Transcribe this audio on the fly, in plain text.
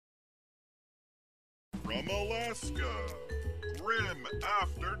From Alaska, Grim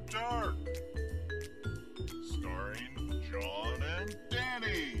After Dark. Starring John and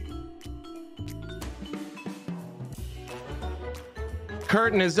Danny.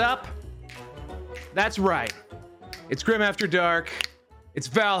 Curtain is up. That's right. It's Grim After Dark. It's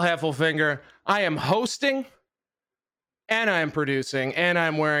Val Heffelfinger. I am hosting, and I am producing, and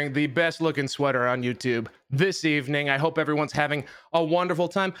I'm wearing the best looking sweater on YouTube this evening. I hope everyone's having a wonderful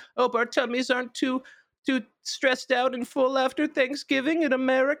time. Hope our tummies aren't too stressed out and full after Thanksgiving in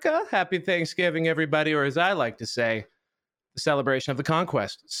America. Happy Thanksgiving, everybody, or as I like to say, the celebration of the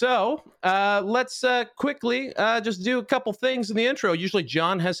conquest. So let's quickly just do a couple things in the intro. Usually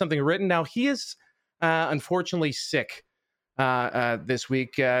John has something written. Now he is unfortunately sick this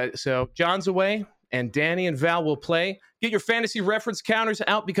week. So John's away and Danny and Val will play. Get your fantasy reference counters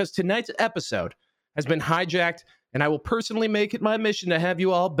out because tonight's episode has been hijacked and I will personally make it my mission to have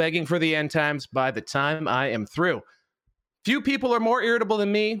you all begging for the end times by the time I am through. Few people are more irritable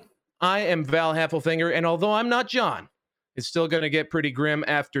than me. I am Val Heffelfinger, and although I'm not John, it's still going to get pretty grim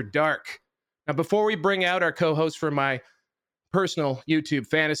after dark. Now, before we bring out our co-host for my personal YouTube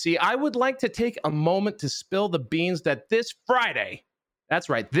fantasy, I would like to take a moment to spill the beans that this Friday, that's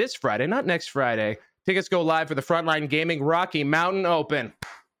right, this Friday, not next Friday, tickets go live for the Frontline Gaming Rocky Mountain Open.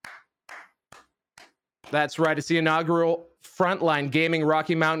 That's right, it's the inaugural Frontline Gaming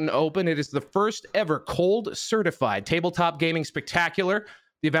Rocky Mountain Open. It is the first ever cold certified tabletop gaming spectacular.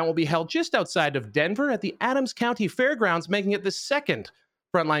 The event will be held just outside of Denver at the Adams County Fairgrounds, making it the second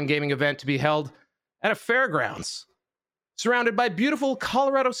Frontline Gaming event to be held at a fairgrounds. Surrounded by beautiful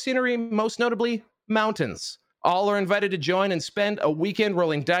Colorado scenery, most notably mountains. All are invited to join and spend a weekend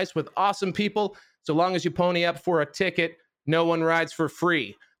rolling dice with awesome people. So long as you pony up for a ticket, no one rides for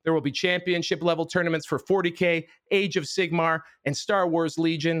free. There will be championship level tournaments for 40K, Age of Sigmar, and Star Wars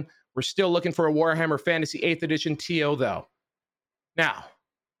Legion. We're still looking for a Warhammer Fantasy 8th Edition TO though. Now,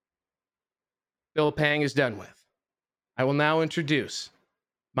 Bill Pang is done with. I will now introduce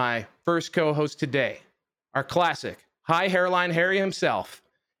my first co-host today, our classic high hairline Harry himself.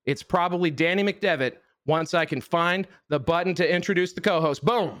 It's probably Danny McDevitt once I can find the button to introduce the co-host.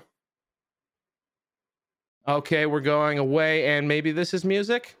 Boom. Okay, we're going away, and maybe this is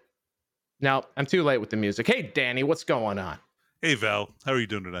music? No, I'm too late with the music. Hey, Danny, what's going on? Hey, Val. How are you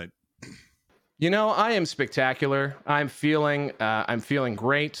doing tonight? You know, I am spectacular. I'm feeling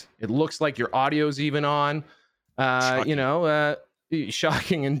great. It looks like your audio's even on. Shocking.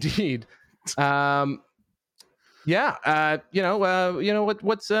 Shocking indeed. What's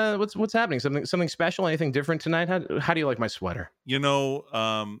happening? Something special? Anything different tonight? How do you like my sweater?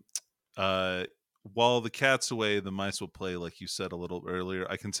 While the cat's away, the mice will play, like you said a little earlier.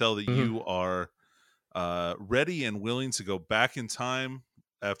 I can tell that you are ready and willing to go back in time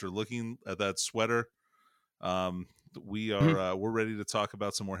after looking at that sweater. We're ready to talk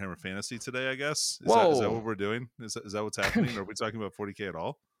about some more Warhammer Fantasy today, I guess. Is that what we're doing? Is that what's happening? Are we talking about 40K at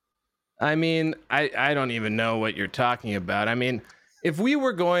all? I mean, I don't even know what you're talking about. I mean, if we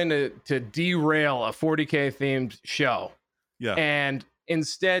were going to derail a 40K themed show, yeah, and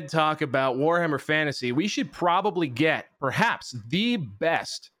instead talk about Warhammer Fantasy, we should probably get perhaps the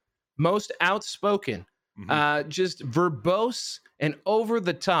best, most outspoken, just verbose and over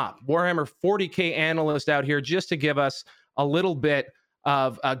the top Warhammer 40K analyst out here, just to give us a little bit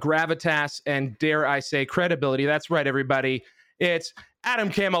of gravitas and, dare I say, credibility. That's right, everybody. It's Adam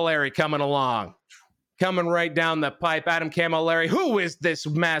Camilleri coming right down the pipe. Adam Camilleri, who is this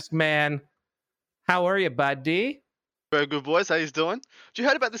masked man? How are you, buddy? Very good, boys. How you doing? You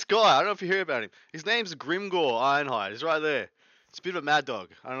heard about this guy? I don't know if you hear about him. His name's Grimgor Ironhide. He's right there. It's a bit of a mad dog.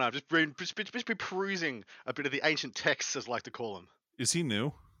 I don't know. Just be perusing a bit of the ancient texts, as I like to call them. Is he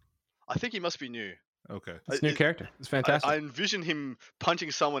new? I think he must be new. Okay. It's a new character. It's fantastic. I envision him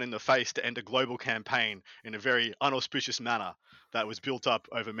punching someone in the face to end a global campaign in a very unauspicious manner that was built up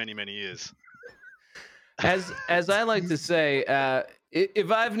over many, many years. As I like to say, if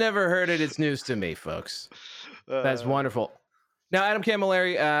I've never heard it, it's news to me, folks. That's wonderful. Now, Adam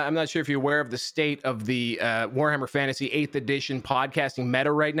Camilleri, I'm not sure if you're aware of the state of the Warhammer Fantasy 8th Edition podcasting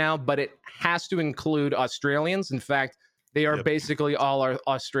meta right now, but it has to include Australians. In fact, they are basically all our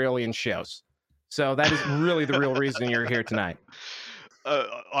Australian shows. So that is really the real reason you're here tonight.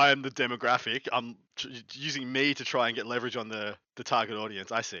 I am the demographic. I'm using me to try and get leverage on the target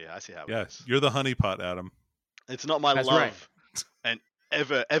audience. I see how it is. You're the honeypot, Adam. It's not my That's love right. and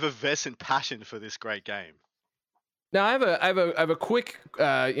effervescent passion for this great game. Now, I have a quick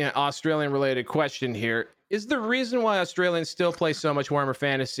Australian-related question here. Is the reason why Australians still play so much Warhammer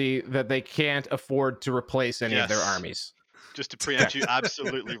Fantasy that they can't afford to replace any of their armies? just to preempt you,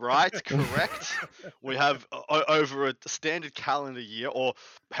 absolutely right, correct. We have over a standard calendar year, or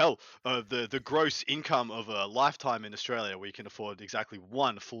hell, the gross income of a lifetime in Australia, we can afford exactly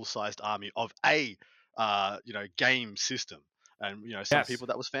one full-sized army of a game system. And some Yes. people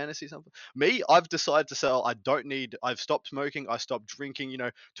that was fantasy. Something. Me, I've decided to sell. I've stopped smoking. I stopped drinking.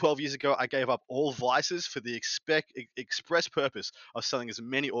 12 years ago, I gave up all vices for the express purpose of selling as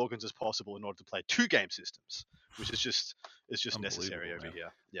many organs as possible in order to play 2 game systems, which is just necessary over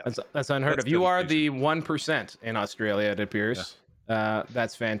here. Yeah, That's unheard That's of. You are the dedication. 1% in Australia, it appears.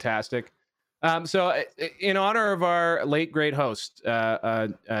 That's fantastic. So, in honor of our late great host,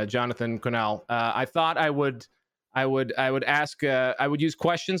 Jonathan Cornell, I thought I would ask. I would use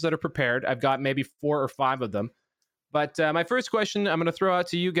questions that are prepared. I've got maybe 4 or 5 of them. But my first question I'm going to throw out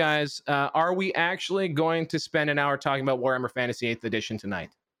to you guys: are we actually going to spend an hour talking about Warhammer Fantasy 8th Edition tonight?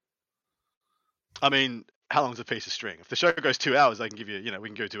 I mean, how long's a piece of string? If the show goes 2 hours, I can give you. We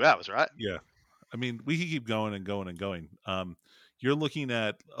can go 2 hours, right? Yeah. I mean, we can keep going and going and going. You're looking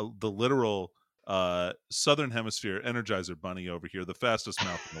at the literal Southern Hemisphere Energizer Bunny over here, the fastest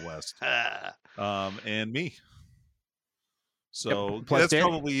mouth in the West, and me. So Yep. Plus that's Danny.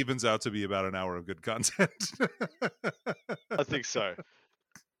 probably evens out to be about an hour of good content. I think so.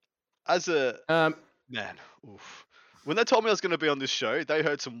 As a man, oof. When they told me I was going to be on this show, they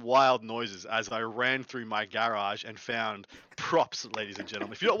heard some wild noises as I ran through my garage and found props, ladies and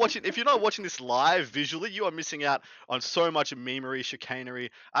gentlemen. If you're not watching this live visually, you are missing out on so much memery, chicanery,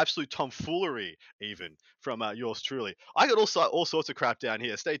 absolute tomfoolery, even from yours truly. I got all sorts of crap down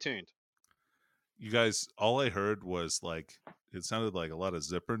here. Stay tuned. You guys, all I heard was it sounded like a lot of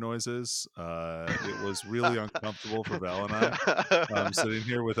zipper noises. It was really uncomfortable for Val and I, sitting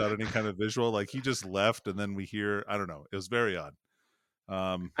here without any kind of visual. Like, he just left, and then we hear, I don't know. It was very odd.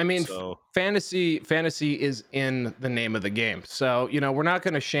 I mean, fantasy is in the name of the game. So, we're not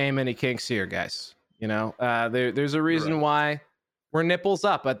going to shame any kinks here, guys. There's a reason why we're nipples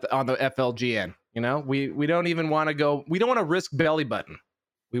up on the FLGN. We don't even want to go. We don't want to risk belly button.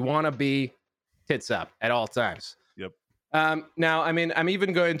 We want to be tits up at all times. Yep. Now, I mean, I'm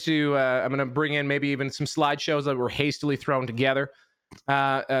even going to I'm going to bring in maybe even some slideshows that were hastily thrown together.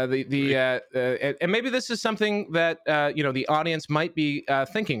 And maybe this is something that the audience might be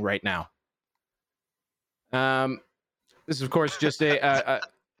thinking right now. This is, of course, just an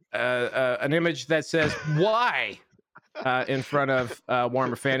image that says "Why" in front of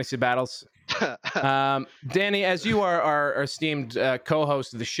Warhammer Fantasy Battles. Danny, as you are our esteemed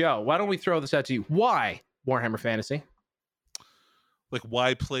co-host of the show, why don't we throw this out to you? Why Warhammer Fantasy? Like,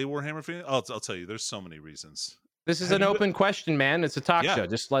 why play Warhammer Fantasy? I'll tell you. There's so many reasons. This is an open question, man. It's a talk show.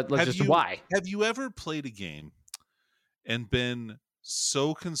 Just why? Have you ever played a game and been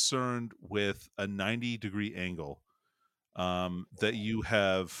so concerned with a 90-degree angle that you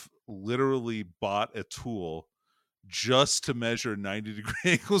have literally bought a tool just to measure 90-degree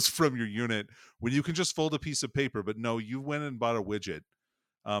angles from your unit when you can just fold a piece of paper? But no, you went and bought a widget.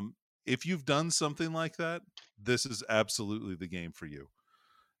 If you've done something like that, this is absolutely the game for you.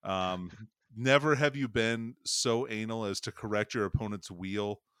 Never have you been so anal as to correct your opponent's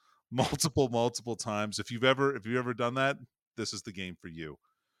wheel multiple times. If you've ever done that, this is the game for you.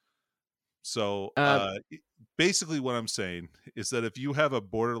 So basically what I'm saying is that if you have a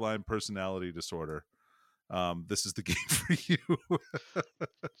borderline personality disorder, this is the game for you.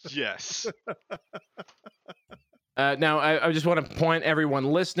 Yes. Now, I just want to point everyone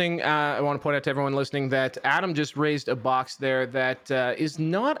listening. I want to point out to everyone listening that Adam just raised a box there that is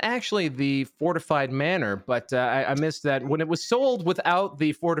not actually the fortified manor, but I missed that when it was sold without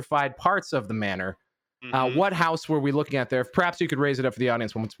the fortified parts of the manor. What house were we looking at there? Perhaps you could raise it up for the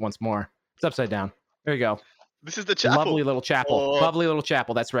audience once more. It's upside down. There you go. This is the chapel. Lovely little chapel. Lovely little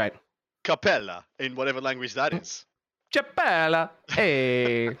chapel. That's right. Capella, in whatever language that is. Chapella.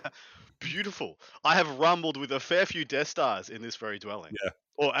 Hey. Beautiful. I have rumbled with a fair few Death Stars in this very dwelling.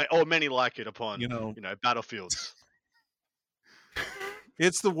 Yeah. Or many like it upon battlefields.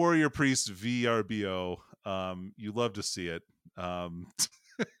 It's the Warrior Priest VRBO. You love to see it. When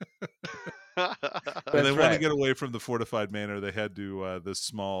they want to get away from the fortified manor, they had to this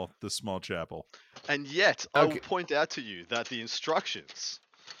small chapel. And yet, I will point out to you that the instructions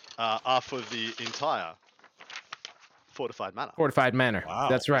are for the entire fortified manor. Fortified manor. Wow.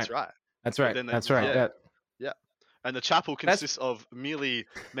 That's right. That's right. Yeah. And the chapel consists of merely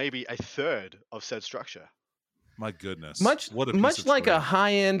maybe a third of said structure. My goodness. Much like a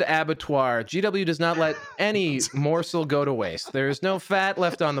high-end abattoir, GW does not let any morsel go to waste. There is no fat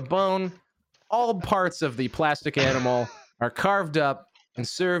left on the bone. All parts of the plastic animal are carved up and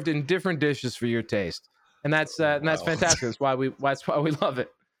served in different dishes for your taste. and that's Wow. fantastic. That's why we love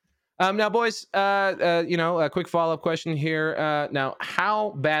it. Now, boys, a quick follow-up question here. Now,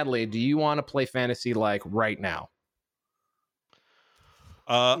 how badly do you want to play fantasy like right now?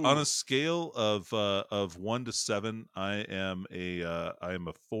 On a scale of 1 to 7, I am a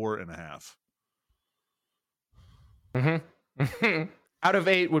 4.5. Mm-hmm. Out of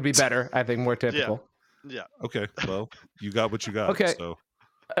 8 would be better. I think more typical. Yeah. Okay, well, you got what you got. Okay. So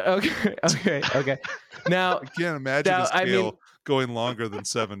Okay. Now, I can't imagine Now, a scale I mean- going longer than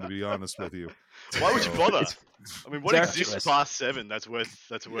 7. To be honest with you, Why would you bother? It's- I mean, what it's exists arduous. past 7 that's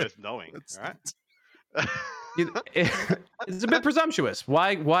worth knowing? That's- All right. it's a bit presumptuous.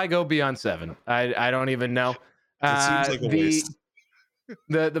 Why go beyond 7? I don't even know. It seems like a waste.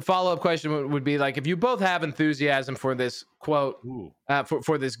 The follow-up question would be like, if you both have enthusiasm for this quote Ooh.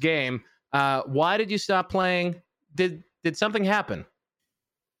 for this game, why did you stop playing? Did something happen?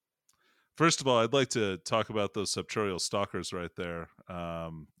 First of all, I'd like to talk about those Subterial Stalkers right there.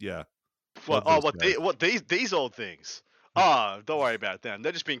 Yeah. What? Love Oh, those what? guys. These old things? Oh, don't worry about them.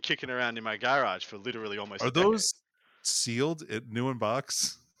 They've just been kicking around in my garage for literally almost. Are a decade. those sealed, new in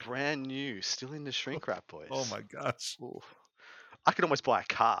box? brand new, still in the shrink wrap, boys? Oh my gosh. Ooh. I could almost buy a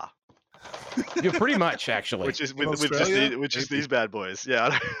car, You're pretty much actually. which is In Australia? these bad boys.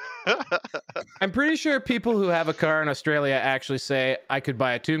 Yeah. I'm pretty sure people who have a car in Australia actually say, I could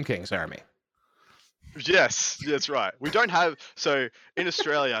buy a Tomb King's army. Yes, that's right. We don't have, so in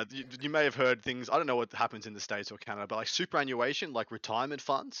Australia, you may have heard things. I don't know what happens in the States or Canada, but like superannuation, like retirement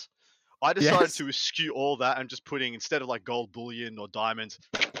funds. I decided Yes. to eschew all that and just putting, instead of like gold bullion or diamonds,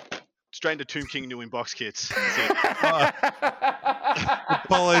 straight into Tomb King new in box kits. That's it.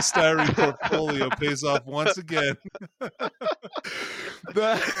 Polystyrene portfolio pays off once again.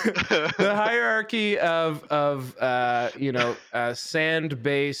 the hierarchy of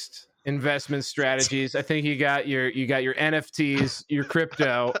sand-based investment strategies. I think you got your NFTs, your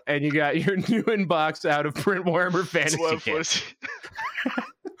crypto, and you got your new inbox out of print Warhammer Fantasy What- kits.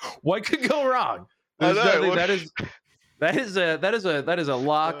 What could go wrong? I There's know, nothing- what- that is a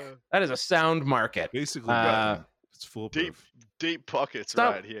lock. That is a sound market. Basically, right. It's foolproof. Deep pockets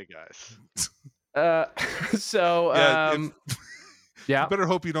Stop. right here, guys. So Yeah, yeah. You better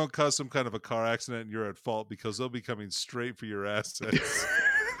hope you don't cause some kind of a car accident and you're at fault, because they'll be coming straight for your assets.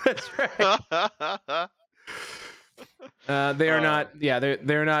 That's right. They are not. Yeah,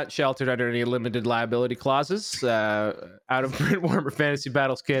 they're not sheltered under any limited liability clauses. Out of print Warhammer Fantasy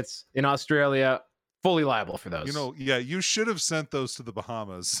Battles kits in Australia, fully liable for those. Yeah, you should have sent those to the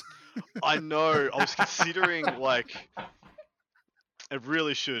Bahamas. I know. I was considering like. It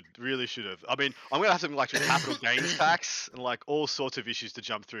really should have. I mean, I'm gonna have something like capital gains tax and like all sorts of issues to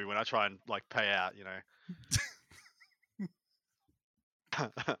jump through when I try and like pay out.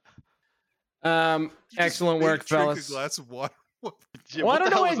 Excellent work, Drink fellas. a glass of water. Yeah, Well, I what don't the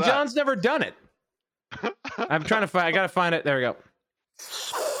know hell why was that? John's never done it. I'm trying to find. I gotta find it. There we go.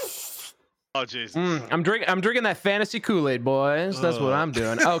 Oh Jesus! I'm drinking that fantasy Kool-Aid, boys. That's what I'm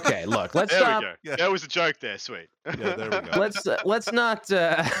doing. Okay, look, let's There stop. we go. Yeah. There was a joke there. Sweet. Yeah, there we go. Let's not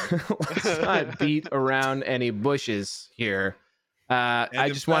let's not beat around any bushes here. I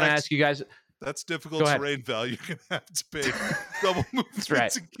in just want to fact- ask you guys. That's difficult Go ahead. terrain value. You're gonna have to pay double movements right.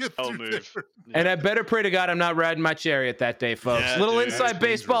 to get Double through move. there. And I better pray to God I'm not riding my chariot that day, folks. Yeah, Little dude, inside that's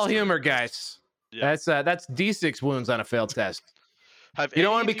baseball dangerous, humor, guys. Yeah. That's D6 wounds on a failed test. Have You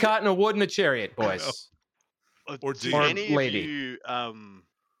don't want any to be of you- caught in a wood in a chariot, boys. Or do do Or any lady. of you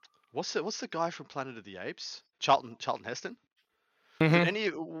what's the guy from Planet of the Apes? Charlton Heston? Mhm. Did any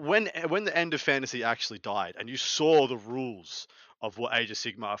when the end of fantasy actually died and you saw the rules of what Age of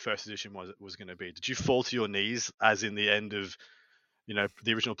Sigmar first edition was going to be, did you fall to your knees as in the end of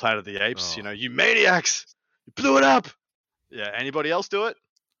the original Planet of the Apes? Oh. You maniacs, you blew it up. Yeah, anybody else do it?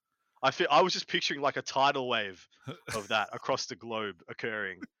 I was just picturing like a tidal wave of that across the globe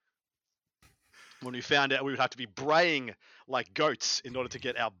occurring. When we found out we would have to be braying like goats in order to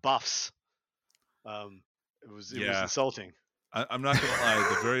get our buffs. It was Yeah. insulting. I'm not gonna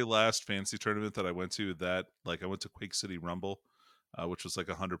lie. The very last fantasy tournament that I went to, I went to Quake City Rumble, which was like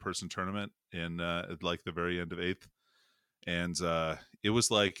a 100-person tournament in at like the very end of 8th, and it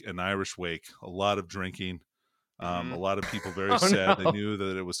was like an Irish wake. A lot of drinking, a lot of people very Oh, sad. no. They knew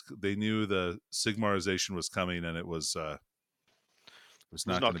that they knew the Sigmarization was coming, and it was not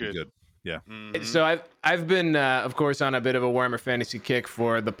going not to be good. good. Yeah. Mhm. So I've been, of course, on a bit of a Warhammer Fantasy kick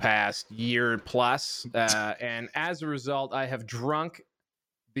for the past year plus, and as a result, I have drunk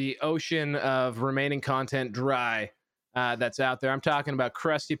the ocean of remaining content dry that's out there. I'm talking about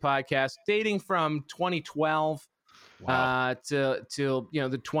Krusty Podcast, dating from 2012. till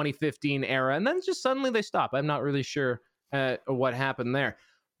the 2015 era, and then just suddenly they stop. I'm not really sure what happened there.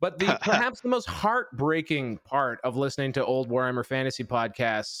 But perhaps the most heartbreaking part of listening to old Warhammer Fantasy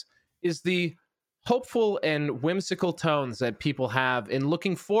podcasts is the hopeful and whimsical tones that people have in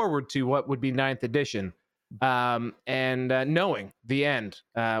looking forward to what would be 9th edition, and knowing the end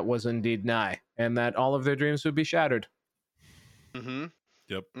was indeed nigh, and that all of their dreams would be shattered. Mm-hmm.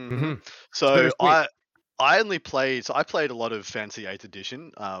 Yep. Mm-hmm. So I only played. So I played a lot of Fantasy 8th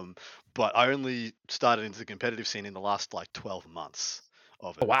edition, but I only started into the competitive scene in the last like 12 months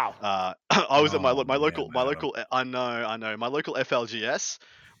of it. Oh, wow. I was at my local. I know. My local FLGS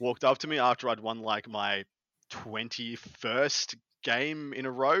walked up to me after I'd won like my 21st game in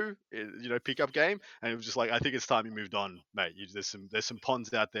a row, pickup game, and it was just like, I think it's time you moved on, mate. There's some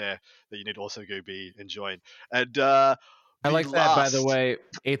ponds out there that you need to also go be enjoying. And I like that, by the way,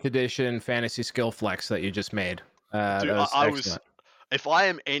 8th edition fantasy skill flex that you just made. Dude, I was. If I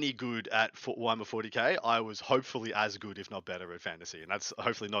am any good at Warhammer 40k, I was hopefully as good, if not better, at fantasy, and that's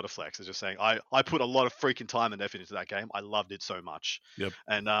hopefully not a flex. It's just saying I put a lot of freaking time and effort into that game. I loved it so much. Yep.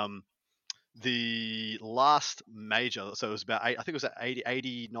 And the last major, so it was about I think it was at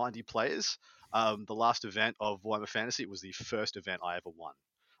 80, 90 players. The last event of Warhammer Fantasy, it was the first event I ever won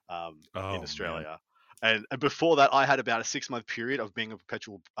in Australia. Man. And before that, I had about a 6-month period of being a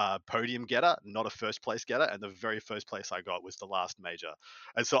perpetual podium getter, not a first place getter. And the very first place I got was the last major.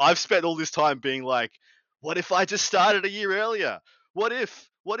 And so I've spent all this time being like, what if I just started a year earlier? What if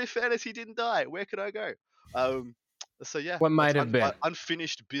fantasy didn't die? Where could I go? So yeah, what might have been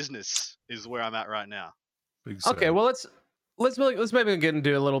unfinished business is where I'm at right now. Okay, well let's maybe get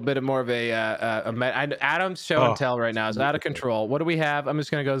into a little bit more of a Adam's show and tell right now is out of control. What do we have? I'm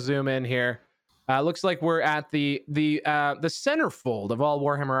just gonna go zoom in here. Looks like we're at the centerfold of all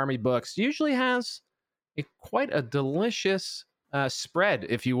Warhammer Army books. Usually has quite a delicious spread,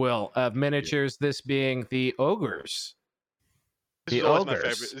 if you will, of miniatures. This being the ogres. This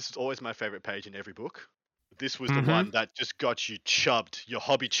is always my favorite page in every book. This was the one that just got you chubbed. Your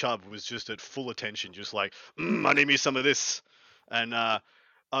hobby chub was just at full attention, just like, I need me some of this. And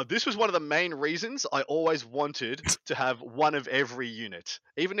this was one of the main reasons I always wanted to have one of every unit.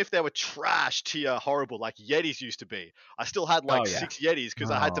 Even if they were trash tier horrible like Yetis used to be. I still had 6 Yetis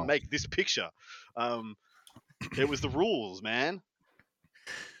because I had to make this picture. It was the rules, man.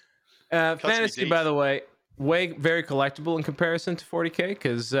 Fantasy, by the way, very collectible in comparison to 40k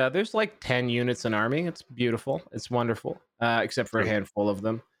because there's like 10 units in army. It's beautiful. It's wonderful, except for a handful of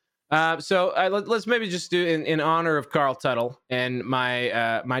them. So let's maybe just do in honor of Carl Tuttle and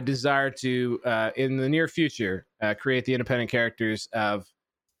my desire to in the near future create the independent characters of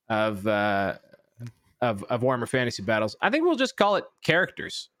Warhammer Fantasy Battles. I think we'll just call it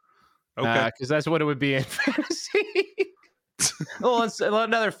characters. Okay, because that's what it would be in fantasy. Well, it's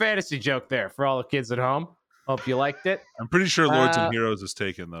another fantasy joke there for all the kids at home. Hope you liked it. I'm pretty sure Lords and Heroes is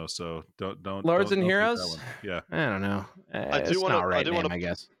taken though, so don't. Lords and Heroes? Yeah, I don't know. I do want I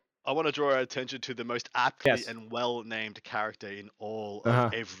guess. I want to draw our attention to the most aptly and well named character in all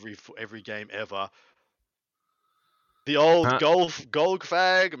of every game ever. The old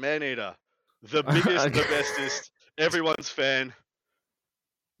Golgfag Maneater, the biggest, the bestest, everyone's fan,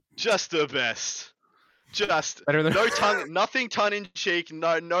 just the best. Just no tongue, nothing tongue in cheek,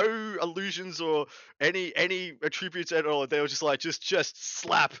 no allusions or any attributes at all. They were just like, just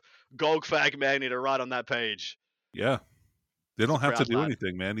slap Golgfag Maneater right on that page. Yeah, they don't have to do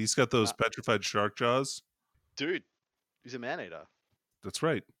anything, man. He's got those petrified shark jaws. Dude, he's a man-eater. That's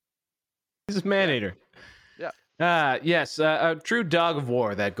right. He's a man-eater. Yeah. Yes, a true dog of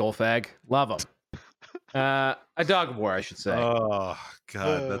war. That Golgfag, love him. A dog of war, I should say. Oh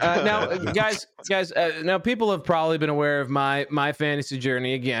God! Now, guys, now people have probably been aware of my fantasy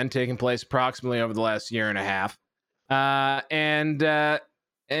journey again, taking place approximately over the last year and a half, and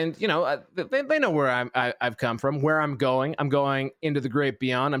you know they know where I've come from, where I'm going. I'm going into the great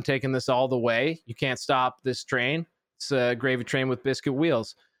beyond. I'm taking this all the way. You can't stop this train. It's a gravy train with biscuit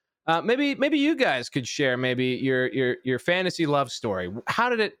wheels. Maybe you guys could share maybe your fantasy love story. How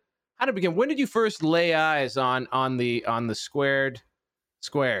did it begin? When did you first lay eyes on the squared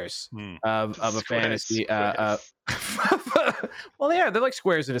squares of a fantasy? Well, yeah, they're like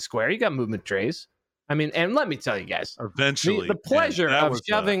squares in a square. You got movement trays. I mean, and let me tell you guys, eventually, the pleasure of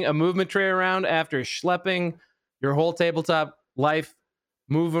shoving a movement tray around after schlepping your whole tabletop life,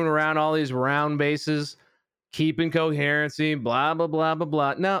 moving around all these round bases, keeping coherency, blah blah blah blah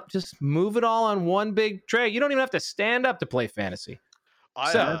blah. No, just move it all on one big tray. You don't even have to stand up to play fantasy.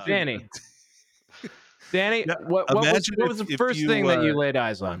 Danny, yeah, what was the first thing that you laid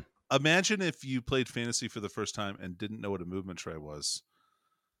eyes on? Imagine if you played Fantasy for the first time and didn't know what a movement tray was.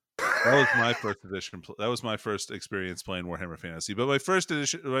 That was my first edition. That was my first experience playing Warhammer Fantasy. But my first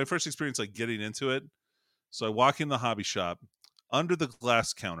experience like getting into it. So I walk in the hobby shop under the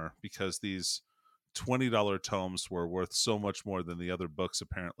glass counter because these $20 tomes were worth so much more than the other books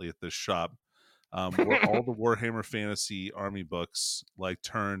apparently at this shop. Where all the Warhammer Fantasy Army books like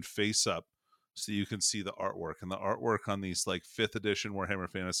turned face up so you can see the artwork, and the artwork on these like 5th edition Warhammer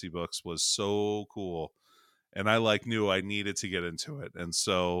Fantasy books was so cool, and I like knew I needed to get into it. And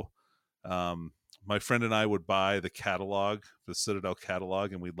so my friend and I would buy the catalog, the Citadel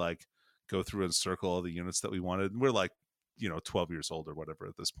catalog, and we'd like go through and circle all the units that we wanted, and we're like 12 years old or whatever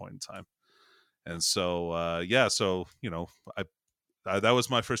at this point in time. And so I that was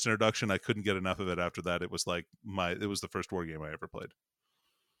my first introduction. I couldn't get enough of it after that. It was like it was the first war game I ever played.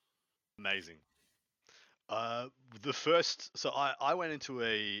 Amazing. I went into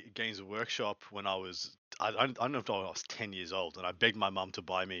a Games Workshop when I don't know if I was 10 years old, and I begged my mum to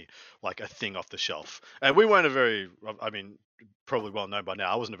buy me like a thing off the shelf. And we weren't probably well known by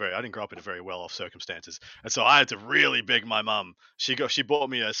now. I didn't grow up in a very well off circumstances, and so I had to really beg my mum. She bought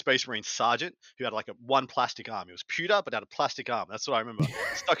me a Space Marine Sergeant who had like one plastic arm. It was pewter but had a plastic arm. That's what I remember.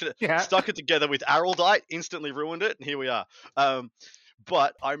 Stuck it together with Araldite, instantly ruined it, and here we are.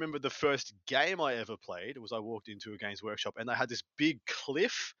 But I remember the first game I ever played was I walked into a Games Workshop and they had this big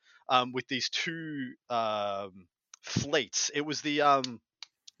cliff with these two fleets. It was the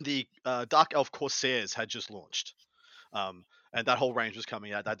Dark Elf Corsairs had just launched. And that whole range was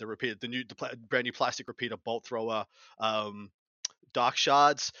coming out. They had the brand new plastic repeater bolt thrower, dark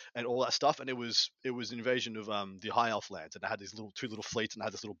shards, and all that stuff. And it was an invasion of the High Elf lands, and they had these two little fleets, and they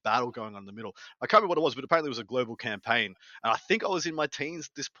had this little battle going on in the middle. I can't remember what it was, but apparently it was a global campaign. And I think I was in my teens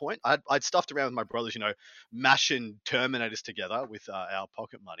at this point. I'd stuffed around with my brothers, mashing Terminators together with our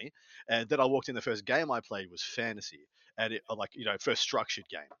pocket money. And then I walked in. The first game I played was Fantasy, and it first structured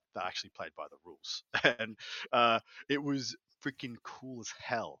game that I actually played by the rules, and it was freaking cool as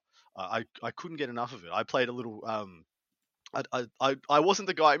hell. I couldn't get enough of it. I played a little. I wasn't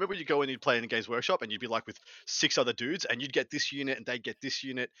the guy. Remember, you go and you'd play in a Games Workshop, and you'd be like with 6 other dudes, and you'd get this unit, and they'd get this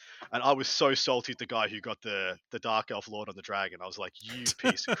unit, and I was so salty at the guy who got the Dark Elf Lord on the Dragon. I was like, you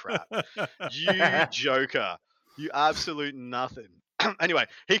piece of crap, you joker, you absolute nothing. Anyway,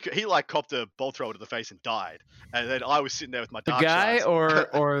 he like copped a bolt thrower to the face and died, and then I was sitting there with my dark guy shards.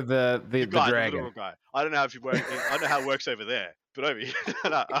 or the guy, dragon. the literal guy. I don't know if you work. I don't know how it works over there, but over here,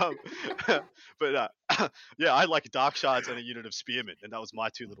 yeah, I had like dark shards and a unit of spearmen, and that was my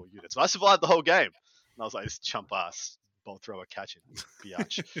 2 little units. And I survived the whole game. And I was like, this chump ass bolt thrower catching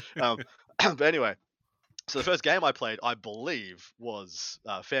biatch. But anyway. So the first game I played, I believe, was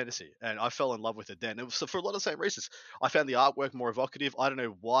Fantasy, and I fell in love with it then. It was for a lot of the same reasons. I found the artwork more evocative. I don't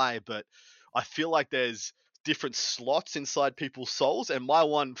know why, but I feel like there's different slots inside people's souls, and my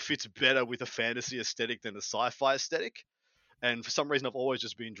one fits better with a fantasy aesthetic than a sci-fi aesthetic. And for some reason, I've always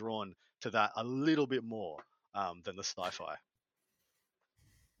just been drawn to that a little bit more than the sci-fi.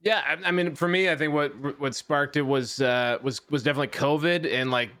 Yeah, I mean, for me, I think what sparked it was definitely COVID and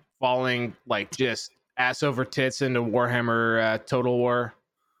like falling like just ass over tits into Warhammer Total War,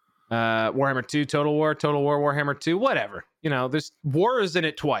 Warhammer 2 Total War, Warhammer 2, whatever. There's war is in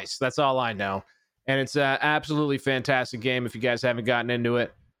it twice. That's all I know. And it's an absolutely fantastic game if you guys haven't gotten into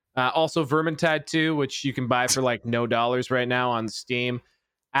it. Also Vermintide 2, which you can buy for like no dollars right now on Steam.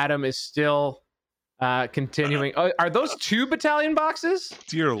 Adam is still continuing. Are those 2 battalion boxes?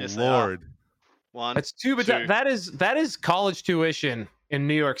 Dear Yes, Lord. One. That's 2 battalion. That is college tuition in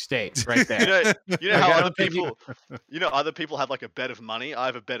New York State right there. You know how other people have like a bed of money. I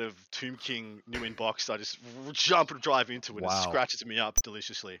have a bed of Tomb King new in box. I just jump and drive into it. Wow. And scratches me up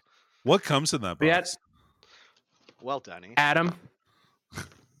deliciously. What comes in that box? Yeah. Well, Danny, Adam,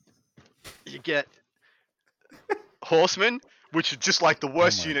 you get Horsemen, which is just like the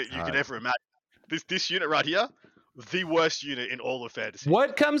worst unit you could ever imagine. This unit right here, the worst unit in all of Fantasy.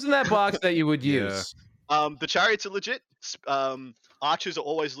 what comes in that box that you would use? The chariots are legit. Archers are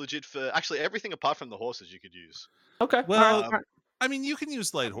always legit for actually everything apart from the horses you could use. Okay. Well, I mean, you can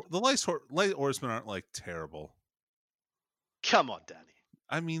use light horsemen aren't like terrible. Come on, Danny.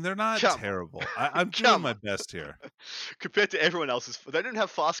 I mean, they're not Come on. terrible. I'm doing my best here. Compared to everyone else's, they don't have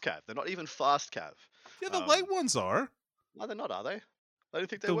fast cav. They're not even fast cav. Yeah, the light ones are. No, they're not, are they? I didn't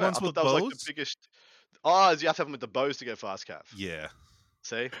think they The were. ones I thought with that was like bows? the biggest. Oh, you have to have them with the bows to get fast cav. Yeah.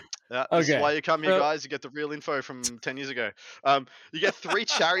 See? Yeah, this is Okay. why you come here, So- guys. You get the real info from 10 years ago. You get 3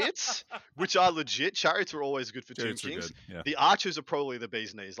 chariots, which are legit. Chariots are always good for Tomb Chariots are Kings. good. Yeah. The archers are probably the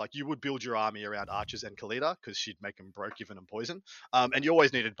bee's knees. Like, you would build your army around archers and Kalita because she'd make them broke, given them poison. And you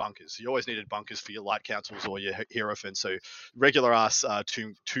always needed bunkers. You always needed bunkers for your light councils or your hierophant. So regular ass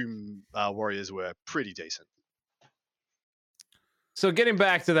tomb warriors were pretty decent. So getting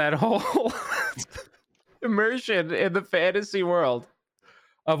back to that whole immersion in the fantasy world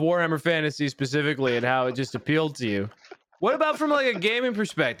of Warhammer Fantasy specifically and how it just appealed to you. What about from like a gaming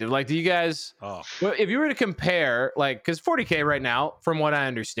perspective? Like, do you guys, Oh, well, if you were to compare, like, because 40K right now, from what I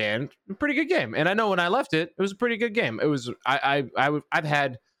understand, a pretty good game. And I know when I left it, it was a pretty good game. It was, I've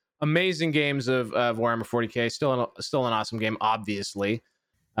had amazing games of Warhammer 40K. Still an awesome game, obviously.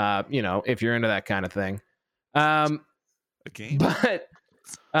 You know, if you're into that kind of thing. a game. But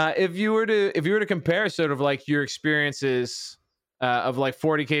if you were to compare sort of like your experiences of like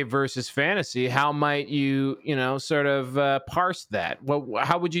 40K versus fantasy, how might you sort of parse that?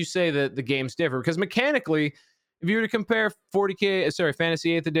 How would you say that the games differ? Because mechanically, if you were to compare 40K,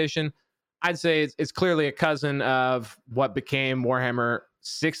 Fantasy 8th edition, I'd say it's clearly a cousin of what became Warhammer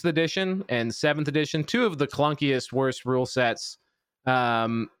 6th edition and 7th edition, two of the clunkiest, worst rule sets,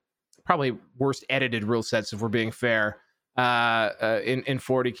 probably worst edited rule sets if we're being fair, in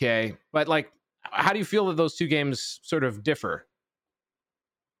 40K. But like, how do you feel that those two games sort of differ?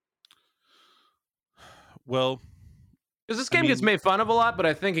 Well, Because this game gets made fun of a lot, but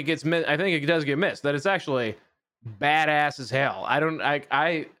I think it does get missed. That it's actually badass as hell.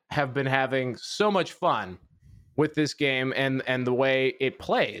 I have been having so much fun with this game and the way it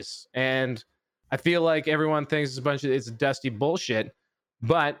plays, and I feel like everyone thinks it's dusty bullshit,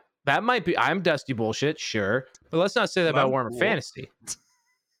 but that might be. I'm dusty bullshit, sure, but let's not say that about Warhammer Fantasy.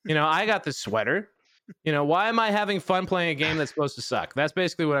 I got this sweater. Why am I having fun playing a game that's supposed to suck? That's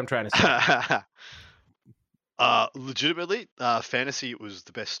basically what I'm trying to say. Legitimately, fantasy was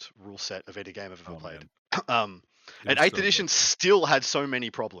the best rule set of any game I've ever played. Man. And was 8th so edition still had so many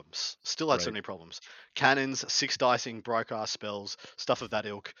problems. So Right. many problems. Cannons, 6 dicing, broker spells, stuff of that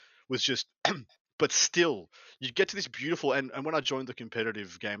ilk was just. But still, you get to this beautiful. And when I joined the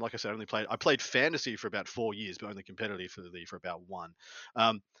competitive game, like I said, I played fantasy for about 4 years, but only competitive for about 1.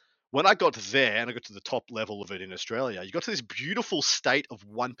 When I got there and I got to the top level of it in Australia, you got to this beautiful state of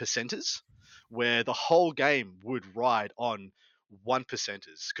 1%ers, where the whole game would ride on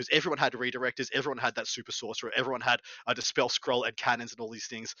 1%ers because everyone had redirectors, everyone had that super sorcerer, everyone had a dispel scroll and cannons and all these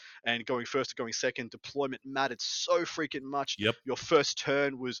things. And going first or going second, deployment mattered so freaking much. Yep. Your first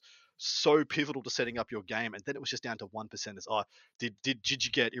turn was so pivotal to setting up your game, and then it was just down to 1%ers. Did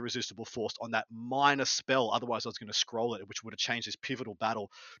you get irresistible force on that minor spell? Otherwise, I was going to scroll it, which would have changed this pivotal battle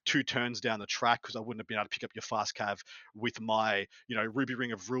 2 turns down the track because I wouldn't have been able to pick up your fast cav with my Ruby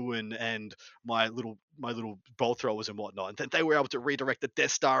Ring of Ruin and my little bow throwers and whatnot. And then they were able to redirect the Death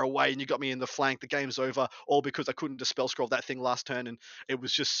Star away, and you got me in the flank. The game's over, all because I couldn't dispel scroll that thing last turn, and it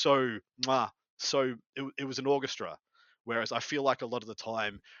was just so it was an orchestra. Whereas I feel like a lot of the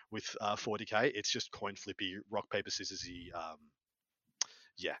time with 40K, it's just coin flippy, rock paper scissorsy.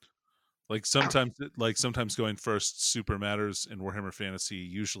 Yeah. Like sometimes going first super matters in Warhammer Fantasy.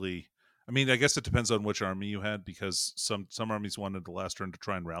 Usually, I mean, I guess it depends on which army you had, because some armies wanted the last turn to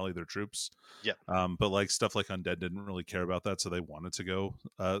try and rally their troops. Yeah. But like stuff like Undead didn't really care about that, so they wanted to go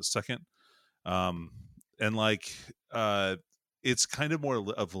second. And like it's kind of more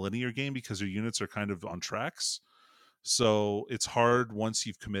of a linear game because your units are kind of on tracks. So it's hard once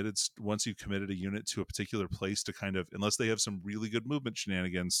you've committed a unit to a particular place to kind of, unless they have some really good movement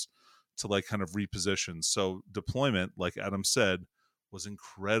shenanigans, to like kind of reposition. So deployment, like Adam said, was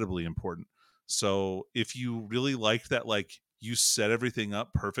incredibly important. So if you really liked that, like you set everything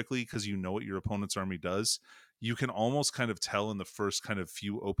up perfectly because you know what your opponent's army does, you can almost kind of tell in the first kind of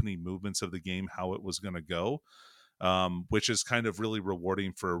few opening movements of the game how it was going to go, which is kind of really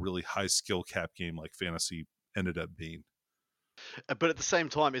rewarding for a really high skill cap game like Fantasy ended up being. But at the same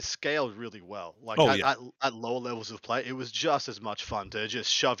time, it scaled really well. Like at lower levels of play, it was just as much fun to just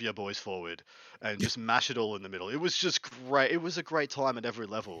shove your boys forward and just mash it all in the middle. It was just great. It was a great time at every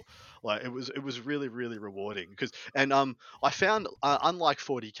level. Like it was really, really rewarding. I found unlike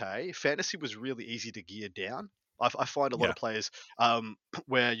 40K, fantasy was really easy to gear down. I find a lot of players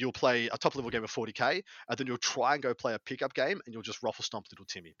where you'll play a top level game of 40K and then you'll try and go play a pickup game and you'll just ruffle stomp little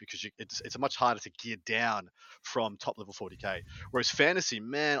Timmy because it's much harder to gear down from top level 40K. Whereas fantasy,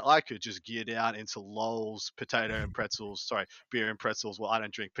 man, I could just gear down into lols, potato and pretzels. Sorry, beer and pretzels. Well, I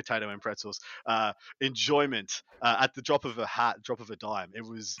don't drink potato and pretzels. Enjoyment at the drop of a hat, drop of a dime. It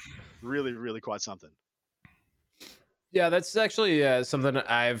was really, really quite something. Yeah, that's actually something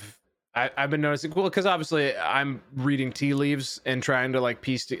I've been noticing. Well, because obviously I'm reading tea leaves and trying to like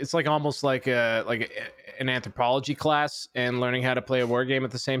it's like almost like an anthropology class and learning how to play a war game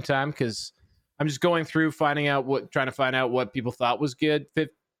at the same time. Because I'm just going through trying to find out what people thought was good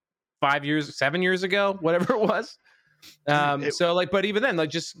 7 years ago, whatever it was. So like, but even then, like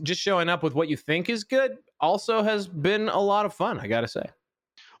just showing up with what you think is good also has been a lot of fun, I gotta say.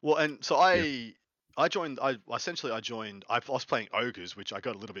 Well, and so I joined. I was playing ogres, which I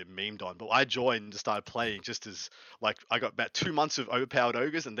got a little bit memed on, but I joined and started playing just as like I got about 2 months of overpowered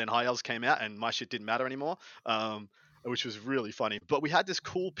ogres, and then high elves came out, and my shit didn't matter anymore. Which was really funny. But we had this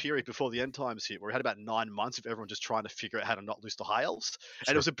cool period before the end times hit, where we had about 9 months of everyone just trying to figure out how to not lose to high elves,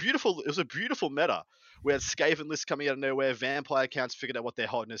 and it was a beautiful meta. We had Skaven lists coming out of nowhere. Vampire accounts figured out what their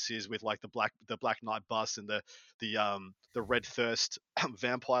hotness is with like the Black Knight bus and the Red Thirst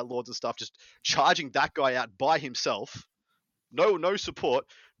vampire lords and stuff, just charging that guy out by himself, no support,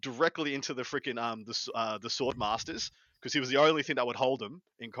 directly into the freaking the sword masters, because he was the only thing that would hold him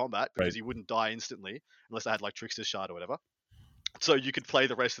in combat, because he wouldn't die instantly unless they had like Trickster's Shard or whatever. So you could play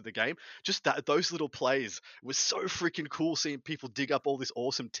the rest of the game. Just those little plays was so freaking cool, seeing people dig up all this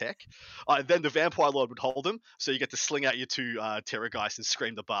awesome tech. Then the Vampire Lord would hold them, so you get to sling out your two Terrorgeist and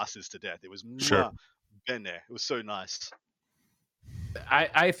scream the bastards to death. It was been there. It was so nice.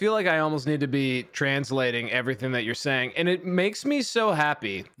 I feel like I almost need to be translating everything that you're saying, and it makes me so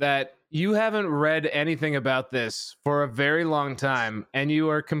happy that you haven't read anything about this for a very long time, and you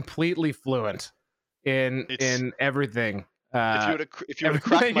are completely fluent in everything. If you were to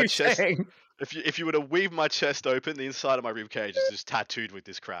crack my chest, if you were to weave my chest open, the inside of my rib cage is just tattooed with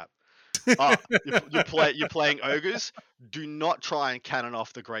this crap. You're playing ogres. Do not try and cannon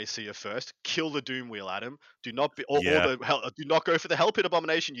off the Grey Seer first. Kill the Doom Wheel at him. Do not do not go for the Hell Pit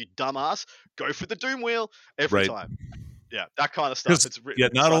Abomination, you dumbass. Go for the Doom Wheel every time. Yeah, that kind of stuff.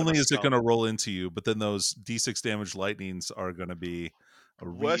 Not only is it going to roll into you, but then those D6 damage lightnings are going to be a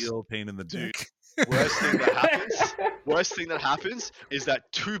real pain in the dick. Worst thing that happens is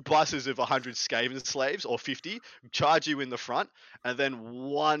that two buses of 100 Skaven slaves or 50 charge you in the front, and then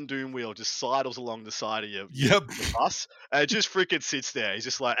one Doom Wheel just sidles along the side of your bus, and it just freaking sits there. He's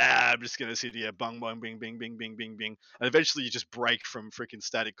just like, I'm just gonna sit here, bung bung, bing bing bing bing bing bing, and eventually you just break from freaking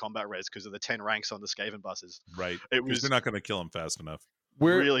static combat res because of the 10 ranks on the Skaven buses. Right, because they're not gonna kill him fast enough.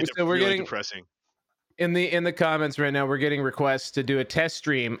 We're really getting depressing. In the comments right now, we're getting requests to do a test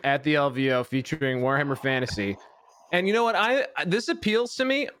stream at the LVO featuring Warhammer Fantasy. And you know what? This appeals to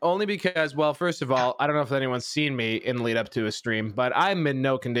me only because, well, first of all, I don't know if anyone's seen me in the lead up to a stream, but I'm in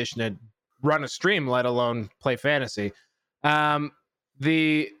no condition to run a stream, let alone play fantasy. The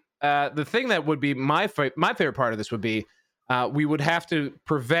thing that would be my favorite part of this would be we would have to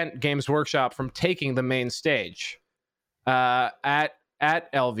prevent Games Workshop from taking the main stage at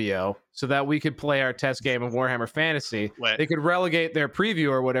LVO, so that we could play our test game of Warhammer Fantasy. They could relegate their preview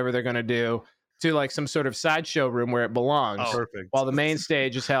or whatever they're going to do to like some sort of sideshow room where it belongs, while the main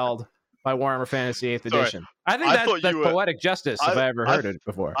stage is held by Warhammer Fantasy 8th edition. I think that's poetic justice, if I ever heard it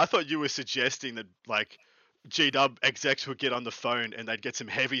before. I thought you were suggesting that like GW execs would get on the phone and they'd get some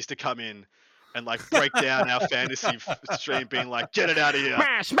heavies to come in and like break down our fantasy stream, being like, get it out of here.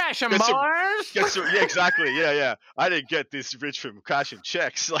 Smash them, boys! Yeah, exactly. Yeah. I didn't get this rich from cashing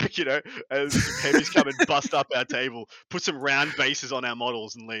checks. Like, you know, and some heavies come and bust up our table, put some round bases on our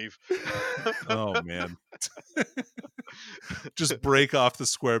models and leave. Oh, man. Just break off the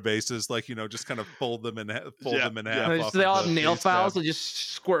square bases, like, you know, just kind of fold them in half. So they all have nail files that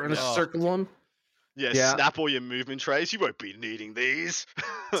just squirt in a circle them. Yeah, snap all your movement trays. You won't be needing these.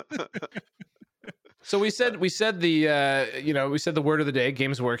 So we said the word of the day,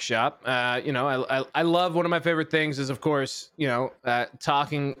 Games Workshop. I love, one of my favorite things is, of course,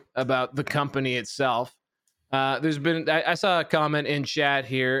 talking about the company itself. There's been, I saw a comment in chat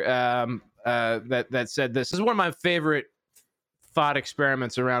here that said this is one of my favorite thought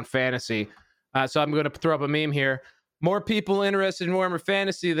experiments around fantasy. So I'm going to throw up a meme here. More people interested in Warhammer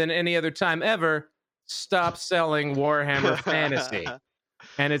Fantasy than any other time ever. Stop selling Warhammer Fantasy.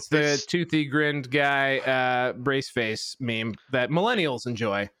 And it's the toothy grinned guy, brace face meme that millennials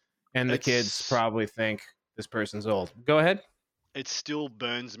enjoy, and the kids probably think this person's old. Go ahead. It still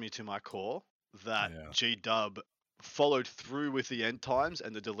burns me to my core that G-Dub followed through with the end times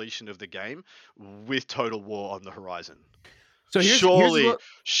and the deletion of the game with Total War on the horizon. So here's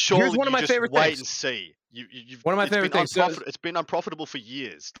one of my favorite things. Wait and see. One of my favorite things. It's been unprofitable for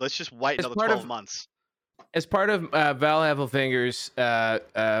years. Let's just wait another 12 months. As part of Val Heffelfinger's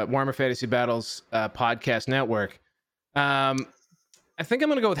Warhammer Fantasy Battles podcast network, I think I'm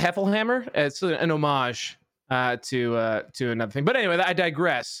going to go with Heffelhammer. It's an homage to another thing. But anyway, I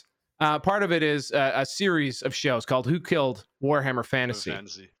digress. Part of it is a series of shows called Who Killed Warhammer Fantasy,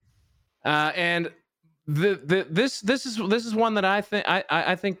 and this is one that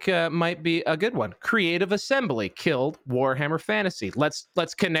I think might be a good one. Creative Assembly killed Warhammer Fantasy. Let's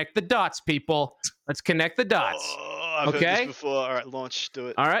connect the dots, people. Let's connect the dots. Oh, I've heard this before. All right, launch. Do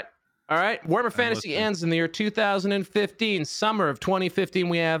it. All right. Warhammer Fantasy ends in the year 2015. Summer of 2015,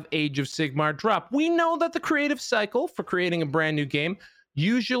 we have Age of Sigmar drop. We know that the creative cycle for creating a brand new game,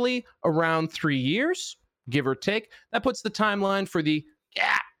 usually around 3 years, give or take. That puts the timeline for the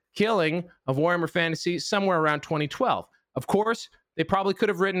killing of Warhammer Fantasy somewhere around 2012. Of course, they probably could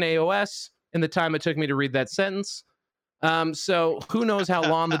have written AOS in the time it took me to read that sentence. So who knows how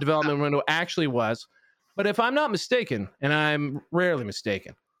long the development window actually was. But if I'm not mistaken, and I'm rarely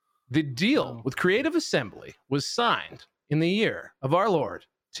mistaken, the deal with Creative Assembly was signed in the year of our Lord,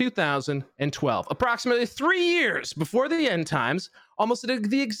 2012, approximately 3 years before the end times, almost at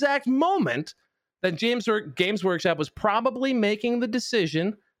the exact moment that Games Workshop was probably making the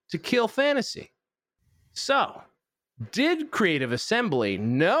decision to kill fantasy. So, did Creative Assembly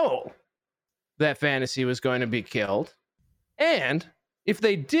know that fantasy was going to be killed? And if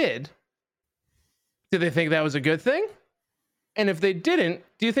they did they think that was a good thing? And if they didn't,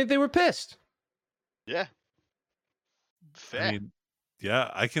 do you think they were pissed? Yeah. Fair. I mean,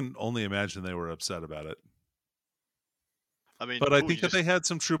 yeah, I can only imagine they were upset about it. I mean, but I think that they had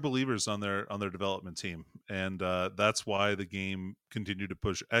some true believers on their development team, and that's why the game continued to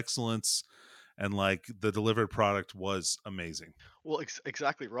push excellence, and like the delivered product was amazing. Well,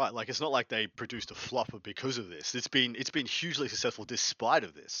 exactly right. Like, it's not like they produced a flopper because of this. It's been hugely successful despite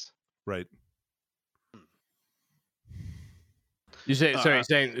of this. Right. You say you're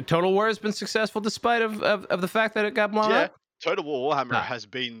saying Total War has been successful despite of the fact that it got blown up? Total War Warhammer has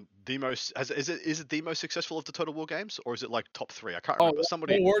been the most. Is it the most successful of the Total War games, or is it like top 3? I can't remember.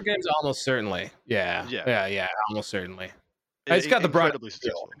 Total War games almost certainly. Yeah, almost certainly. It's got the broad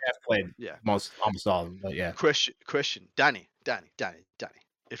appeal. I've played almost all of them, but yeah. Question, Danny.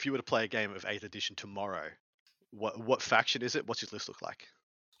 If you were to play a game of 8th edition tomorrow, what faction is it? What's your list look like?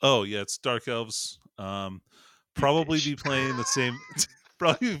 Oh yeah, it's Dark Elves. Probably be playing the same.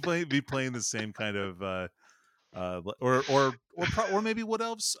 Probably be playing the same kind of. Or maybe Wood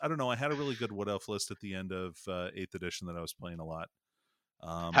Elves. I don't know. I had a really good Wood Elf list at the end of 8th edition that I was playing a lot.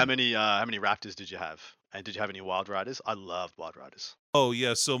 How many Raptors did you have? And did you have any Wild Riders? I loved Wild Riders. Oh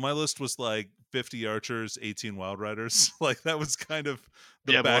yeah, so my list was like 50 Archers, 18 Wild Riders. Like that was kind of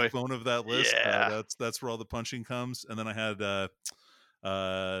the backbone of that list. Yeah. That's where all the punching comes. And then I had a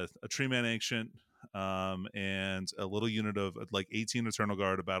Treeman Ancient, and a little unit of like 18 Eternal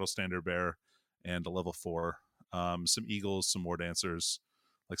Guard, a Battle Standard Bear, and a level 4. Some Eagles, some War Dancers,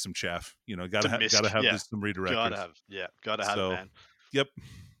 like some chaff. You know, gotta have some redirectors. Gotta have man. Yep.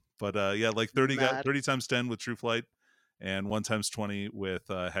 But like 30 times 10 with True Flight, and 1 times 20 with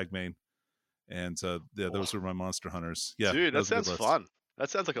Hagmane, and those were my monster hunters. Yeah, dude, that sounds fun. That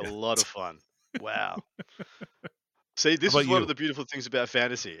sounds like a lot of fun. Wow. See, this is one of the beautiful things about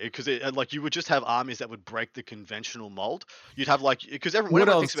fantasy, because like you would just have armies that would break the conventional mold. You'd have because everyone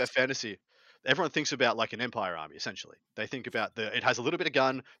thinks about fantasy. Everyone thinks about like an Empire army, essentially. They think about it has a little bit of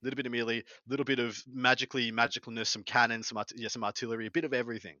gun, a little bit of melee, a little bit of magicalness, some cannons, some artillery, a bit of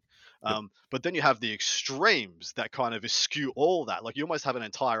everything. Yep. But then you have the extremes that kind of eschew all that. Like you almost have an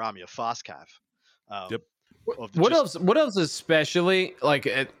entire army of fast cav. Yep. What else especially, like,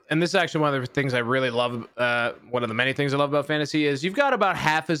 and this is actually one of the things I really love, one of the many things I love about fantasy is you've got about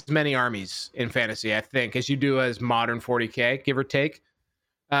half as many armies in fantasy, I think, as you do as modern 40k, give or take.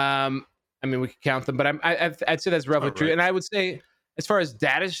 I mean, we could count them, but I'd say that's roughly true. Right. And I would say, as far as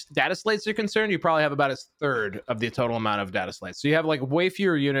data slates are concerned, you probably have about a third of the total amount of data slates. So you have like way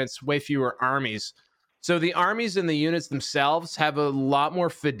fewer units, way fewer armies. So the armies and the units themselves have a lot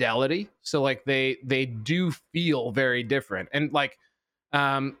more fidelity. So like they do feel very different. And like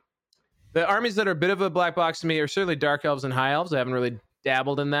the armies that are a bit of a black box to me are certainly Dark Elves and High Elves. I haven't really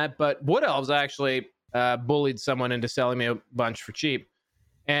dabbled in that, but Wood Elves actually bullied someone into selling me a bunch for cheap.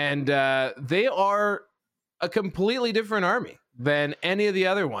 And they are a completely different army than any of the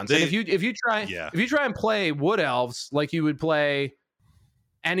other ones. And if you try and play Wood Elves like you would play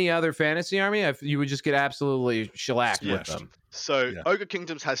any other fantasy army, you would just get absolutely shellacked with them. So Ogre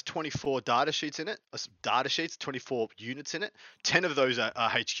Kingdoms has 24 data sheets in it. 24 units in it. 10 of those are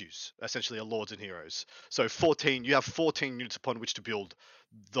HQs, essentially are lords and heroes. So 14, you have 14 units upon which to build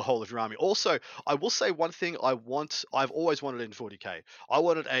the whole of your army. Also, I will say one thing I've always wanted in 40k. I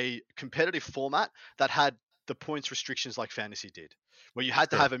wanted a competitive format that had the points restrictions like fantasy did. where you had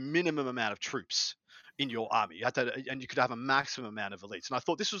to Sure. have a minimum amount of troops in your army. You had to, and you could have a maximum amount of elites. And I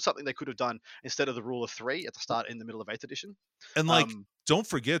thought this was something they could have done instead of the rule of 3 at the start in the middle of 8th edition. And like, Um, don't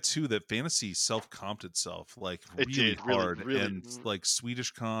forget too that fantasy self-comped itself like It really did, really, hard, really. and like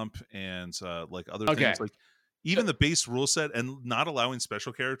Swedish comp and like other Okay. things, like even the base rule set and not allowing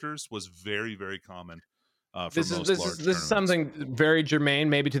special characters was very, very common. For This most is large this is tournaments. something very germane,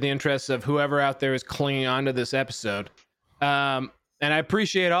 maybe to the interests of whoever out there is clinging on to this episode. And I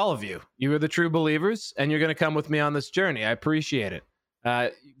appreciate all of you. You are the true believers, and you're going to come with me on this journey. I appreciate it.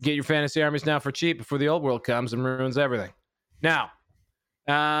 Get your fantasy armies now for cheap before the old world comes and ruins everything. Now,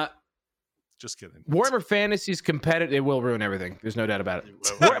 Just kidding. Warhammer Fantasy's competitive. It will ruin everything. There's no doubt about it.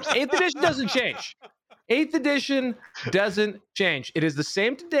 It will. 8th edition doesn't change. 8th edition doesn't change. It is the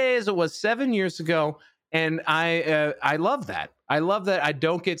same today as it was 7 years ago, and I love that. I love that I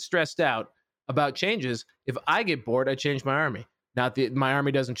don't get stressed out about changes. If I get bored, I change my army. My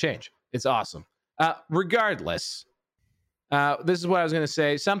army doesn't change. It's awesome. Regardless, this is what I was going to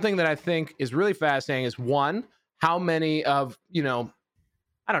say. Something that I think is really fascinating is, one, how many of,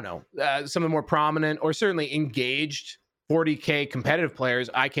 I don't know, some of the more prominent or certainly engaged 40K competitive players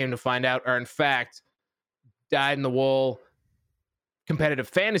I came to find out are in fact dyed-in-the-wool competitive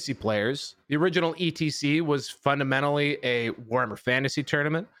fantasy players. The original ETC was fundamentally a Warhammer Fantasy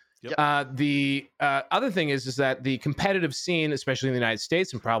tournament. Yep. The other thing is that the competitive scene, especially in the United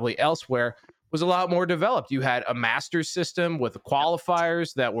States and probably elsewhere, was a lot more developed. You had a master system with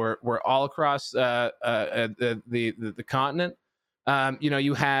qualifiers that were all across the continent.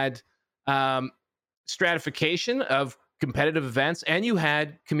 You had stratification of competitive events, and you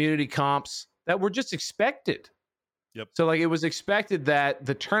had community comps that were just expected. Yep. So like it was expected that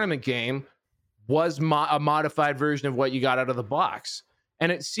the tournament game was a modified version of what you got out of the box.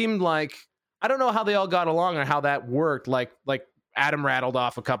 And it seemed like, I don't know how they all got along or how that worked. Like Adam rattled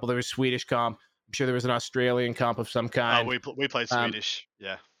off a couple. There was Swedish comp. I'm sure there was an Australian comp of some kind. We played Swedish.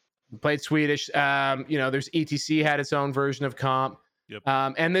 Yeah. We played Swedish. There's ETC had its own version of comp. Yep.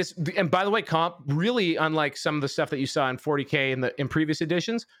 And by the way, comp, really unlike some of the stuff that you saw in 40K in previous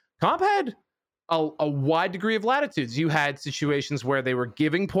editions, comp had a wide degree of latitudes. You had situations where they were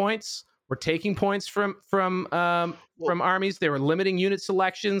giving points, were taking points from armies. They were limiting unit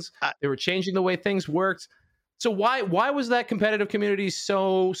selections. They were changing the way things worked. So why was that competitive community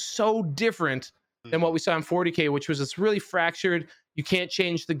so different than what we saw in 40K, which was this really fractured? You can't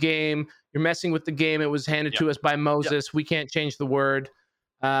change the game. You're messing with the game. It was handed to us by Moses. Yep. We can't change the word.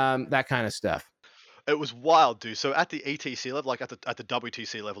 That kind of stuff. It was wild, dude. So at the ETC level, like at the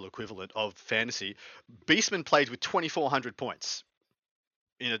WTC level equivalent of fantasy, Beastmen played with 2,400 points.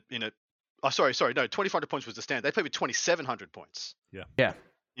 2,400 points was the standard. They played with 2,700 points. Yeah.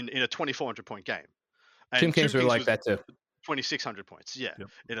 In a 2,400 point game. And Tomb Kings were like that too. 2,600 points. Yeah.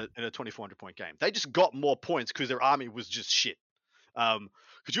 Yep. In a 2,400 point game. They just got more points because their army was just shit.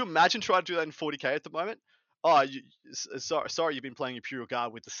 Could you imagine trying to do that in 40K at the moment? Oh, sorry, you've been playing Imperial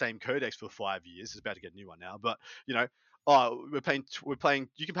Guard with the same codex for 5 years. It's about to get a new one now, but we're playing.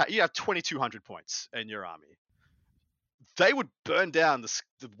 You have 2,200 points in your army. They would burn down the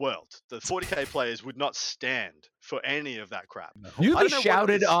world. The 40K players would not stand for any of that crap. No. You'd be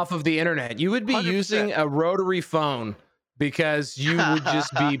shouted off of the internet. You would be 100%. Using a rotary phone because you would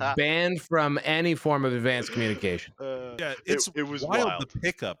just be banned from any form of advanced communication. It was wild. The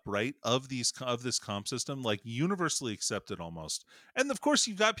pickup, right, of this comp system, like universally accepted almost. And of course,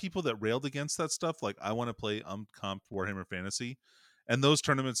 you've got people that railed against that stuff. Like, I want to play comp Warhammer Fantasy. And those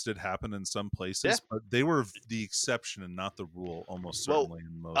tournaments did happen in some places, but they were the exception and not the rule, almost certainly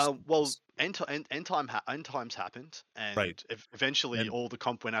in most. End times happened, and eventually all the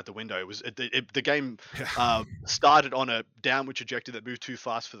comp went out the window. The game started on a downward trajectory that moved too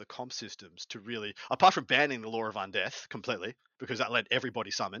fast for the comp systems to really, apart from banning the Law of Undeath completely, because that let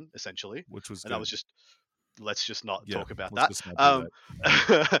everybody summon essentially, which was and that was just. Let's just not talk about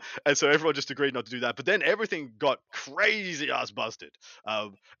that. And so everyone just agreed not to do that. But then everything got crazy ass busted,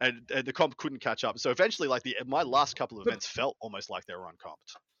 and the comp couldn't catch up. So eventually, like my last couple of events felt almost like they were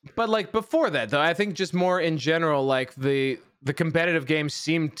uncomped. But like before that, though, I think just more in general, like the competitive games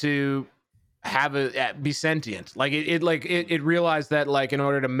seemed to have be sentient. Like it realized that like in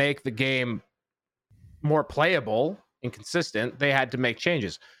order to make the game more playable and consistent, they had to make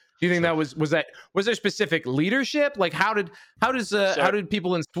changes. Do you think that was there specific leadership? Like how did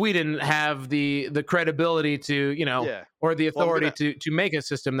people in Sweden have the credibility to or the authority to make a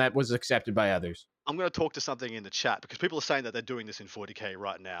system that was accepted by others? I'm going to talk to something in the chat because people are saying that they're doing this in 40K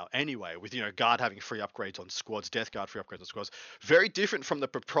right now anyway, with Guard having free upgrades on squads, Death Guard free upgrades on squads. Very different from the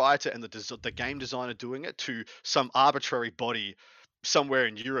proprietor and the game designer doing it to some arbitrary body somewhere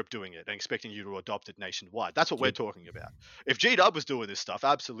in Europe doing it and expecting you to adopt it nationwide. That's what we're Yep. talking about. If G-Dub was doing this stuff,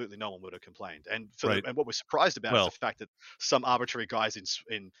 absolutely no one would have complained. And Right. and what we're surprised about is Well, the fact that some arbitrary guys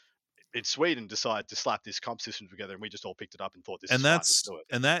in Sweden decide to slap this comp system together, and we just all picked it up and thought this is and fine, let's do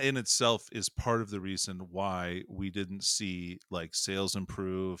it. that in itself is part of the reason why we didn't see like sales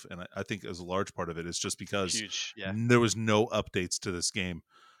improve, and I think as a large part of it is just because Huge, yeah. there was no updates to this game.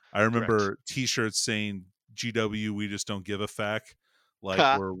 I remember T-shirts saying "GW, we just don't give a feck,"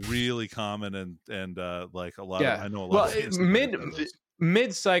 like were really common, and like a lot of I know a lot of fans that mid got those.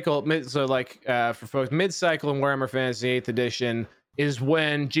 mid-cycle so like for folks, mid-cycle in Warhammer Fantasy 8th edition is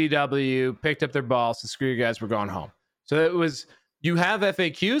when GW picked up their balls and screw you guys, we're going home. So it was, you have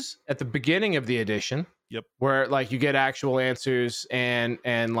FAQs at the beginning of the edition. Yep. Where like you get actual answers and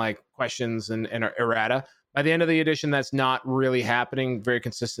like questions and errata. By the end of the edition, that's not really happening very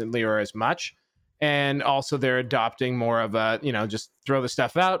consistently or as much. And also they're adopting more of a, just throw the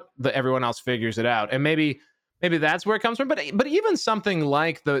stuff out, everyone else figures it out. And maybe that's where it comes from. But even something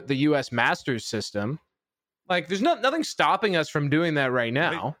like the US Masters system, like there's nothing stopping us from doing that right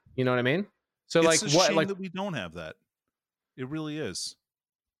now. Right. You know what I mean? So it's like a what shame like that we don't have that. It really is.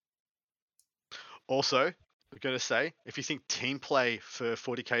 Also, I'm gonna say, if you think team play for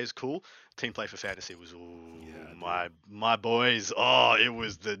 40k is cool, team play for fantasy was my boys. Oh, it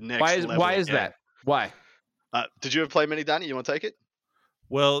was the next level. Why is that? Why? Did you ever play many, Danny? You want to take it?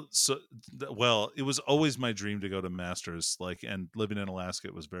 Well, it was always my dream to go to Masters. Like, and living in Alaska,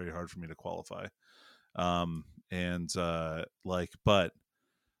 it was very hard for me to qualify. But etc,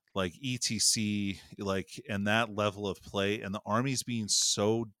 and that level of play, and the armies being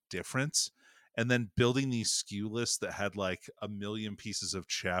so different, and then building these SKU lists that had like a million pieces of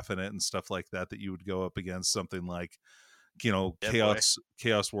chaff in it and stuff like that you would go up against something like chaos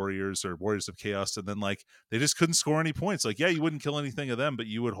warriors or warriors of chaos, and then like they just couldn't score any points. Like, yeah, you wouldn't kill anything of them, but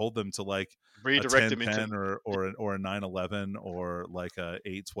you would hold them to like redirect a 10-10 or a 9-11 or like a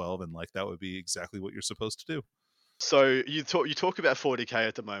 8-12, and like that would be exactly what you're supposed to do. So you talk about 40k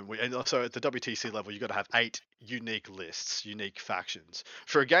at the moment, and also at the WTC level, you got to have 8 unique lists, unique factions.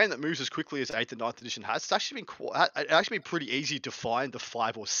 For a game that moves as quickly as 8th and 9th edition has, it's actually been pretty easy to find the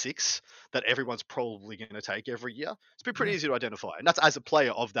 5 or 6 that everyone's probably going to take every year. It's been pretty easy to identify, and that's as a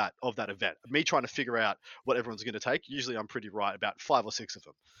player of that event. Me trying to figure out what everyone's going to take. Usually, I'm pretty right about 5 or 6 of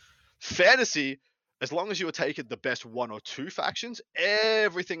them. Fantasy, as long as you were taking the best 1 or 2 factions,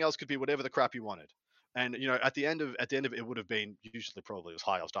 everything else could be whatever the crap you wanted. And at the end of it would have been usually probably it was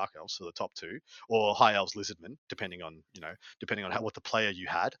High Elves, Dark Elves, so the top 2, or High Elves, Lizardmen, depending on what the player you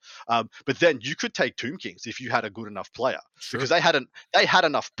had. But then you could take Tomb Kings if you had a good enough player, sure. Because they had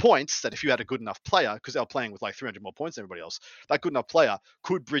enough points that if you had a good enough player, because they were playing with like 300 more points than everybody else, that good enough player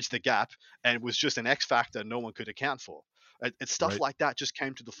could bridge the gap, and it was just an X factor no one could account for. And stuff like that just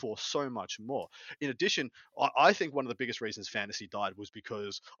came to the fore so much more. In addition, I think one of the biggest reasons fantasy died was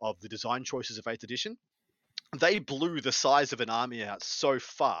because of the design choices of 8th edition. They blew the size of an army out so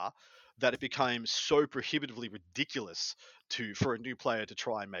far that it became so prohibitively ridiculous for a new player to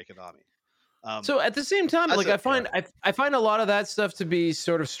try and make an army. So at the same time, like I find a lot of that stuff to be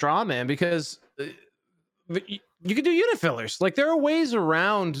sort of straw man, because you can do unit fillers. Like there are ways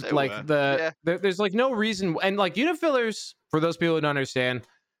around there's like no reason. And like unit fillers, for those people who don't understand,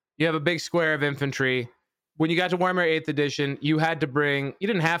 you have a big square of infantry. When you got to Warhammer 8th edition, you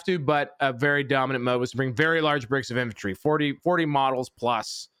didn't have to, but a very dominant mode was to bring very large bricks of infantry. 40 models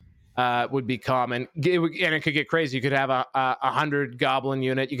plus would be common. And it could get crazy. You could have a 100 goblin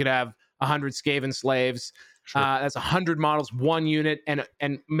unit. You could have 100 Skaven slaves. Sure. That's 100 models, 1 unit,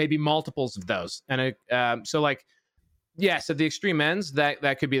 and maybe multiples of those. And so like, yes, at the extreme ends,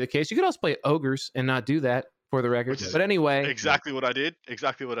 that could be the case. You could also play ogres and not do that, for the record. But anyway, exactly what I did.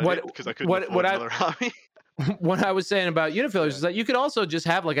 Exactly what I did, because I couldn't afford another army. What I was saying about unit fillers is that you could also just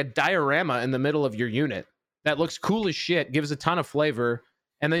have like a diorama in the middle of your unit that looks cool as shit, gives a ton of flavor,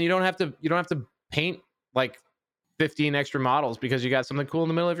 and then you don't have to paint like 15 extra models because you got something cool in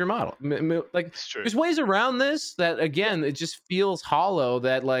the middle of your model. Like there's ways around this that, again, it just feels hollow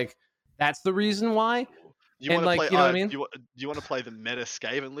that like that's the reason why. You want to play? You know what I mean? Do you want to play the meta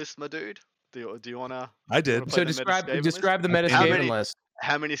Skaven list, my dude? Do you want to? I did. So describe the meta Skaven list.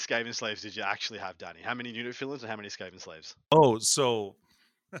 How many Skaven slaves did you actually have, Danny? How many unit fillers and how many Skaven slaves? Oh, so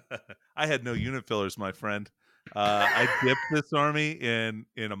I had no unit fillers, my friend. I dipped this army in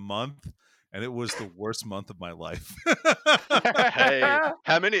a month, and it was the worst month of my life. Hey,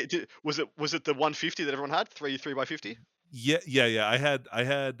 how many? Was it the 150 that everyone had? 3 by 50? Yeah. I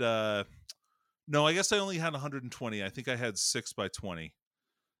had. No, I guess I only had 120. I think I had 6 by 20.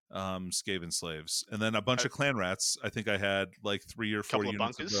 Skaven slaves, and then a bunch of clan rats. I think I had like 3 or 4 Couple of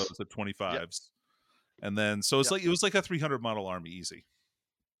units of bunkers. those at 25s, and then so it's like it was like a 300 model army easy.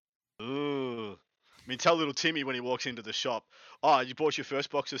 Ooh. I mean, tell little Timmy when he walks into the shop, oh, you bought your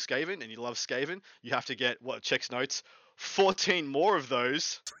first box of Skaven and you love Skaven, you have to get, checks notes, 14 more of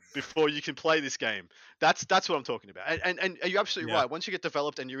those before you can play this game. That's what I'm talking about. And you're absolutely Yeah. right. Once you get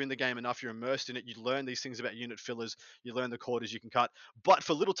developed and you're in the game enough, you're immersed in it, you learn these things about unit fillers, you learn the quarters you can cut. But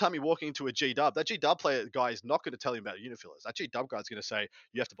for little Tummy walking into a G-Dub, that G-Dub player guy is not going to tell him about unit fillers. That G-Dub guy's going to say,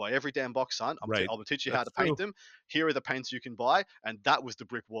 you have to buy every damn box, son. I'm Right. going to teach you how That's to paint true. them. Here are the paints you can buy. And that was the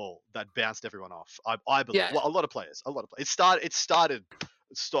brick wall that bounced everyone off. I believe. Yeah. Well, a lot of players. It started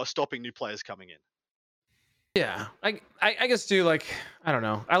stopping new players coming in. Yeah, I guess too. Like, I don't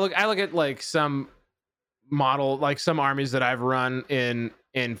know. I look at like some model, like some armies that I've run in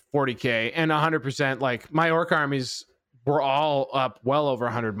 40k, and 100%. Like my orc armies were all up well over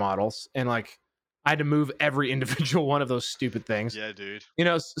 100 models, and like I had to move every individual one of those stupid things. Yeah, dude. You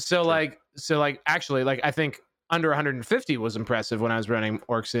know, so like actually, like I think under 150 was impressive when I was running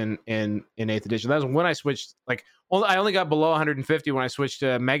orcs in 8th edition. That was when I switched. Like, I only got below 150 when I switched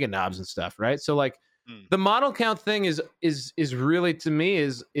to mega knobs and stuff, right? So like. The model count thing is really, to me,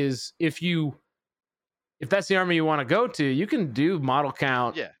 is if that's the army you want to go to, you can do model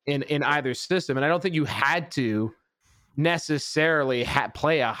count in either system, and I don't think you had to necessarily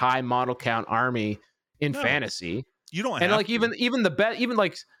play a high model count army in fantasy. You don't, and have like to. even the best, even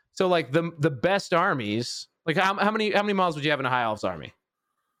like so like the best armies. Like how many models would you have in a high elves army?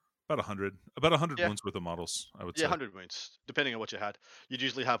 About 100 wounds worth of models, I would say. 100 wounds, depending on what you had. You'd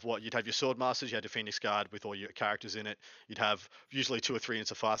usually have you'd have your sword masters, you had your Phoenix Guard with all your characters in it. You'd have usually 2 or 3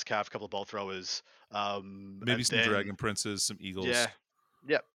 units of fast cav, a couple of bolt throwers. Maybe some dragon princes, some eagles. Yeah.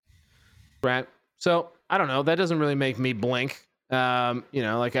 Yep. Right. So I don't know. That doesn't really make me blink. You know,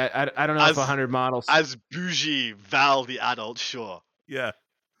 like I don't know if 100 models. As bougie Val the adult, sure. Yeah.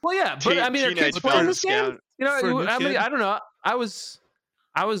 Well, yeah, but I mean, are kids playing this game? You know, I don't know.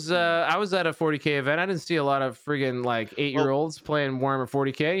 I was at a 40k event. I didn't see a lot of friggin' like 8-year-olds playing Warhammer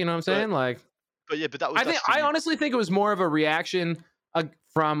 40k. You know what I'm saying? Like, but that was. I honestly think it was more of a reaction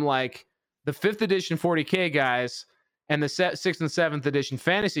from like the 5th edition 40k guys and the 6th and 7th edition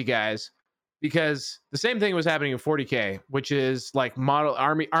fantasy guys, because the same thing was happening in 40k, which is like model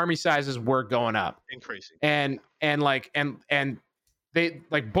army sizes were going up, increasing, and they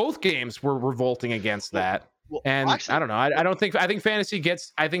like both games were revolting against that. Well, and actually, I don't know. I think fantasy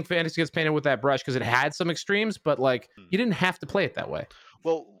gets painted with that brush because it had some extremes, but like you didn't have to play it that way.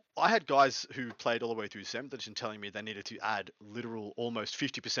 Well, I had guys who played all the way through 7th edition telling me they needed to add literal almost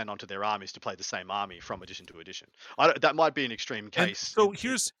 50% onto their armies to play the same army from edition to edition. That might be an extreme case. And so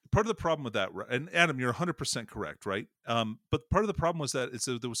here's part of the problem with that. And Adam, you're 100% correct, right? But part of the problem was that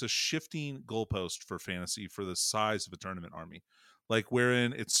there was a shifting goalpost for fantasy for the size of a tournament army. Like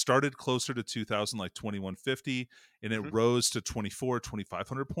wherein it started closer to 2,000, like 2,150, and it rose to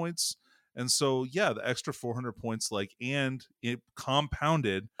 2,500 points. And so, yeah, the extra 400 points, like, and it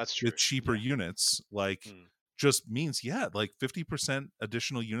compounded with cheaper units, like, just means, like 50%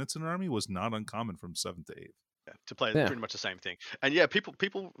 additional units in an army was not uncommon from 7th to 8th. Yeah, to play pretty much the same thing. And yeah, people,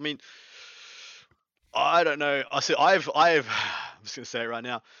 I mean, I don't know. I'm just going to say it right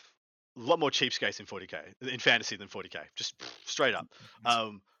now. A lot more cheapskates in 40k in fantasy than 40k, just straight up.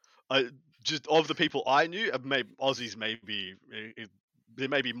 Just of the people I knew, Aussies maybe there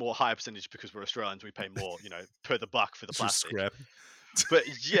may be more higher percentage because we're Australians. We pay more, you know, per the buck for the plastic. But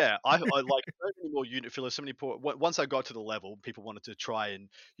yeah, I like so many more unit fillers. So many once I got to the level, people wanted to try and,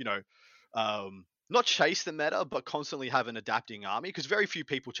 you know, not chase the meta, but constantly have an adapting army, because very few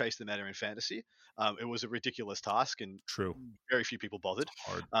people chase the meta in fantasy. It was a ridiculous task, and very few people bothered.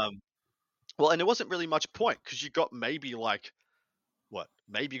 Well, and there wasn't really much point because you got maybe like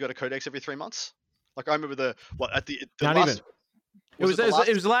maybe you got a codex every 3 months. Like I remember the not last, even. It was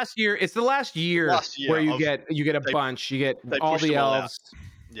the last year. It's the last year where you get a bunch. You get all the elves.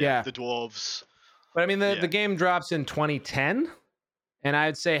 Yeah, the dwarves. But I mean, the game drops in 2010, and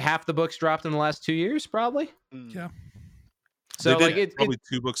I'd say half the books dropped in the last 2 years, probably. Yeah. So like it's probably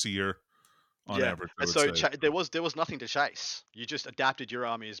 2 books a year. On average, and so there was nothing to chase. You just adapted your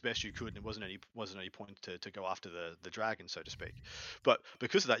army as best you could, and it wasn't any point to go after the dragon, so to speak. But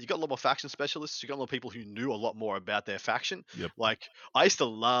because of that, you got a lot more faction specialists. You got a lot of people who knew a lot more about their faction. Like I used to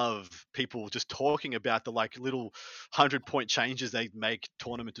love people just talking about the like little 100-point changes they make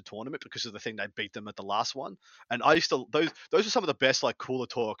tournament to tournament because of the thing they beat them at the last one. And I used to those are some of the best like cooler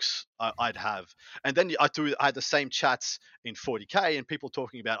talks I'd have. And then I had the same chats in 40k, and people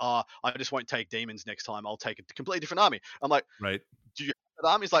talking about I just won't take demons next time. I'll take a completely different army. I'm like, right? Do you have But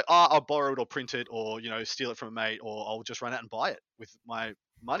army's like, oh, I'll borrow it or print it or steal it from a mate or I'll just run out and buy it with my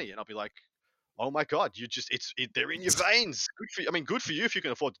money, and I'll be like, oh my god, they're in your veins. Good for you. I mean, good for you if you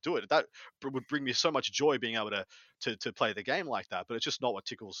can afford to do it. That would bring me so much joy being able to play the game like that. But it's just not what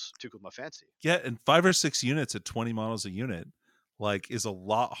tickled my fancy. Yeah, and 5 or 6 units at 20 models a unit, like, is a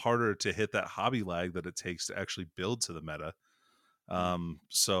lot harder to hit that hobby lag that it takes to actually build to the meta.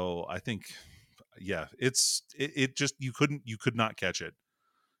 So I think, yeah, it just you could not catch it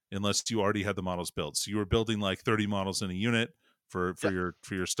unless you already had the models built. So you were building like 30 models in a unit for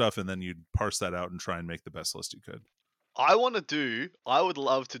your stuff, and then you'd parse that out and try and make the best list you could. I would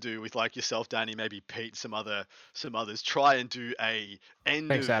love to do with like yourself, Danny, maybe Pete, some others, try and do a end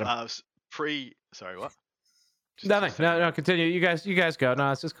Thanks, of Adam. sorry, what? Nothing. No, continue. You guys go.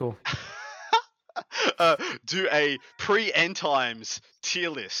 No, it's just cool. Do a pre-end times tier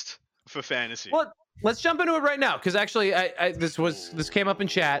list for fantasy. Well, let's jump into it right now, because actually, this came up in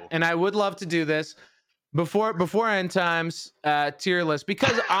chat, and I would love to do this before end times tier list,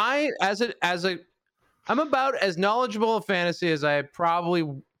 because I'm about as knowledgeable of fantasy as I probably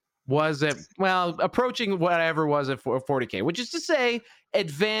was approaching what I ever was at 40K, which is to say,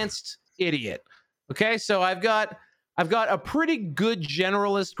 advanced idiot. Okay, so I've got a pretty good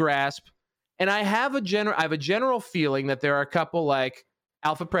generalist grasp, and I have a general feeling that there are a couple like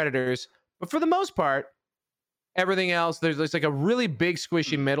alpha predators, but for the most part, everything else there's like a really big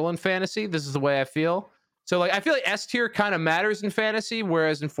squishy middle in fantasy. This is the way I feel. So like I feel like S tier kind of matters in fantasy,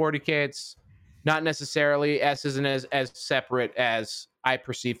 whereas in 40K it's not necessarily. S isn't as separate as I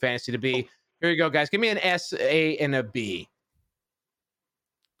perceive fantasy to be. Here you go, guys. Give me an S, A, and a B.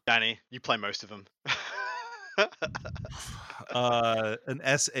 Danny, you play most of them. An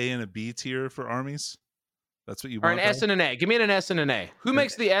S, A, and a B tier for armies. That's what you Or want. an S and an A. Give me an S and an A. Who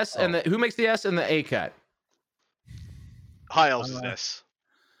makes the S and who makes the S and the A cut? High elves is S.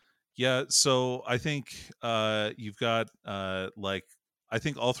 Yeah, so I think you've got I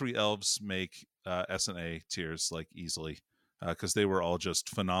think all 3 elves make S and A tiers like easily, because they were all just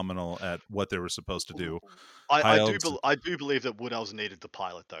phenomenal at what they were supposed to do. I do believe that wood elves needed the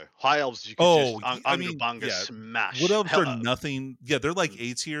pilot though. High elves you can smash. Wood elves are nothing. Yeah, they're like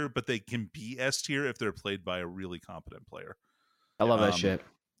A tier, but they can be S tier if they're played by a really competent player. I love that shit.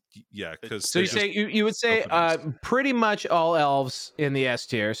 Yeah, because so you would say pretty much all elves in the S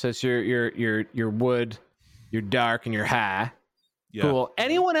tier. So it's your wood, your dark, and your high. Yeah. Cool.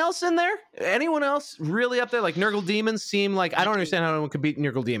 Anyone else in there? Anyone else really up there? Like Nurgle demons seem like I don't understand how anyone could beat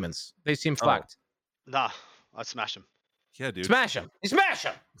Nurgle demons. They seem fucked. Nah, I'd smash them. Yeah, dude. Smash them. You smash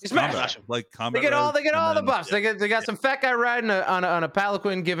them. You smash them. Like combat. They get all the buffs. Yeah. They got some fat guy riding on a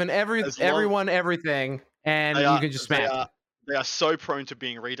palanquin, giving everyone everything, and you can just smash them. They are so prone to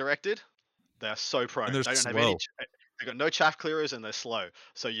being redirected. They are so prone. And they don't have any. They got no chaff clearers and they're slow.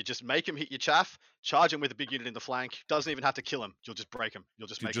 So you just make them hit your chaff, charge him with a big unit in the flank. Doesn't even have to kill him. You'll just break him. You'll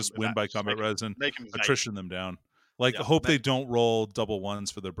just win by combat res and attrition them down. Like hope they don't roll double ones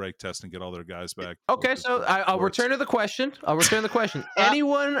for their break test and get all their guys back. Okay, so I'll return to the question.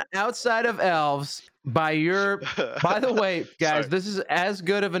 Anyone outside of elves, by the way, guys, this is as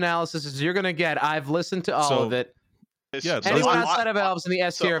good of analysis as you're gonna get. I've listened to all of it. Yeah, anyone outside of elves in the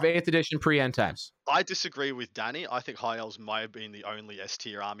S tier of 8th edition pre-end times. I disagree with Danny. I think high elves might have been the only S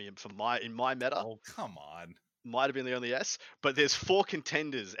tier army in my meta. Oh, come on. Might have been the only S, but there's 4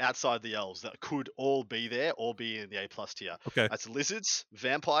 contenders outside the elves that could all be there or be in the A+ tier. Okay. That's lizards,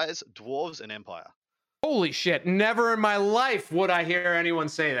 vampires, dwarves, and empire. Holy shit. Never in my life would I hear anyone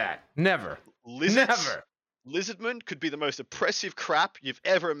say that. Never. Never. Lizardmen could be the most oppressive crap you've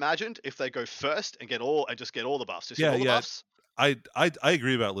ever imagined if they go first and get all the buffs. Just all the buffs. I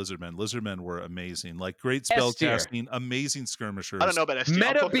agree about Lizardmen. Lizardmen were amazing. Like great spell casting, amazing skirmishers. I don't know about S tier.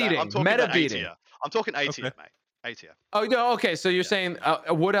 Meta beating. I'm talking A tier, mate. A tier. Oh no, okay. So you're saying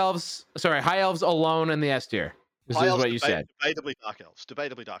wood elves, high elves alone in the S tier. This is what you said. Debatably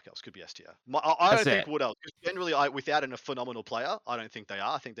dark elves could be S tier. I don't think wood elves, because generally, without a phenomenal player, I don't think they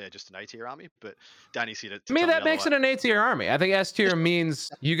are. I think they're just an A tier army. But Danny's here to me, that makes it an A tier army. I think S tier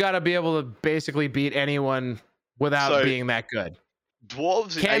means you got to be able to basically beat anyone without being that good.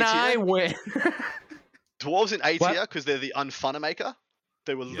 Dwarves in A tier. Can I win? Dwarves in A tier because they're the unfunamaker.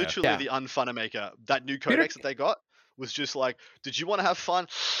 They were literally the unfunamaker. That new codex that they got was just like, did you want to have fun?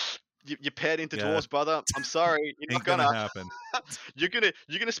 You paired into dwarves, brother. I'm sorry, you're not gonna happen. You're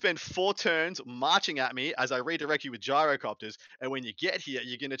gonna spend 4 turns marching at me as I redirect you with gyrocopters, and when you get here,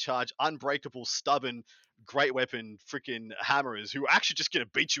 you're gonna charge unbreakable, stubborn, great weapon, freaking hammerers who are actually just gonna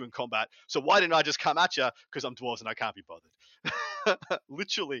beat you in combat. So why didn't I just come at you? Because I'm dwarves and I can't be bothered.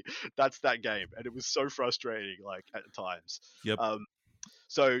 Literally, that's that game, and it was so frustrating, like at times. Yep.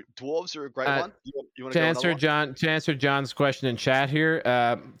 So dwarves are a great one. You want To to go answer another one? to answer John's question in chat here,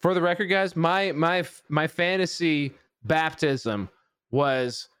 for the record, guys, my fantasy baptism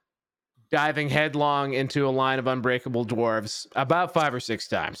was diving headlong into a line of unbreakable dwarves about 5 or 6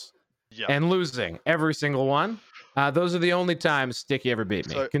 times Yeah. and losing every single one. Those are the only times Sticky ever beat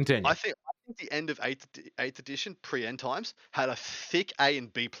me. So Continue. I think the end of 8th edition pre-end times had a thick A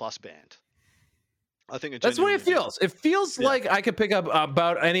and B plus band. I think That's what it genuinely did. feels. It feels like I could pick up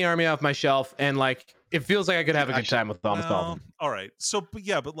about any army off my shelf, and like it feels like I could have a good time with almost all of them. All right. So, but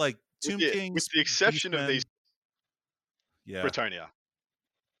yeah, but like Tomb Kings, with the exception of these yeah, Bretonnia.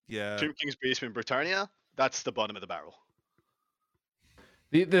 yeah. Tomb Kings, Beastmen, Bretonnia, that's the bottom of the barrel.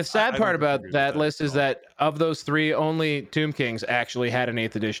 The sad I part don't about agree with that that list at is all. that of those 3, only Tomb Kings actually had an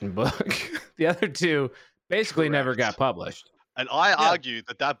 8th edition book. The other 2 basically never got Correct. published. And I argue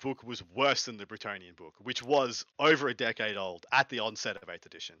that book was worse than the Bretonnian book, which was over a decade old at the onset of 8th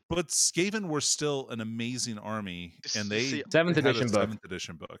edition. But Skaven were still an amazing army, and they See, 7th had a edition book. 7th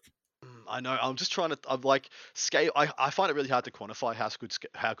edition book. I know. I'm just trying to. I'm like I find it really hard to quantify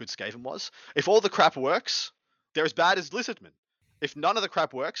how good Skaven was. If all the crap works, they're as bad as Lizardmen. If none of the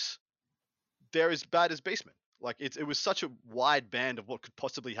crap works, they're as bad as Beastmen. Like it was such a wide band of what could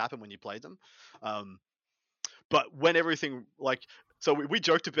possibly happen when you played them. But when everything so we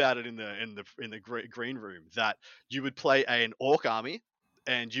joked about it in the green room that you would play an orc army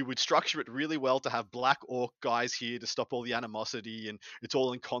and you would structure it really well to have black orc guys here to stop all the animosity, and it's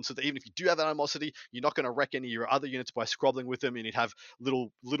all in concert. Even if you do have animosity, you're not going to wreck any of your other units by squabbling with them, and you'd have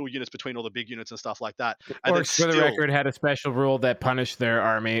little units between all the big units and stuff like that. And Orcs, for the record, had a special rule that punished their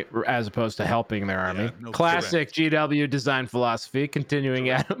army as opposed to helping their army. no, Classic GW design philosophy. Continuing,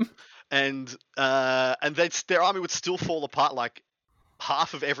 Adam. And their army would still fall apart like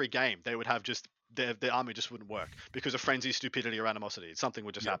half of every game. They would have just their army just wouldn't work because of frenzy, stupidity, or animosity. Something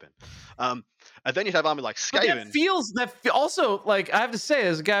would just happen. And then you'd have army like Skaven. Also, like I have to say,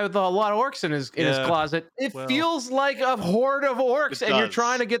 as a guy with a lot of orcs in his closet, it feels like a horde of orcs, and you're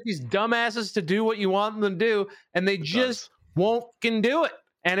trying to get these dumbasses to do what you want them to do, and they just won't can do it.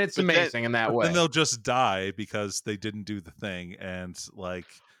 And it's amazing in that way. Then they'll just die because they didn't do the thing, and like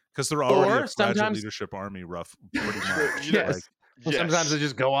because they're already a fragile leadership army, pretty much. Yes. Sometimes they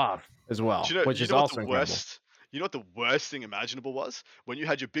just go off as well, which is also incredible. You know what the worst thing imaginable was? When you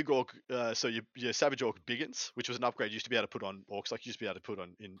had your big orc, so your Savage Orc Biggins, which was an upgrade you used to be able to put on orcs, like you used to be able to put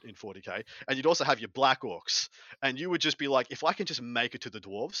on in 40k, and you'd also have your Black Orcs, and you would just be like, if I can just make it to the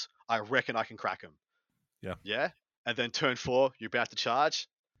Dwarves, I reckon I can crack them. Yeah. Yeah? And then turn 4, you're about to charge.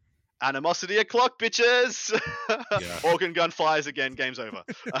 Animosity o'clock, bitches! Organ gun fires again, game's over.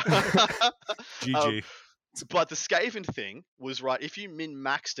 GG. But the Skaven thing was right. If you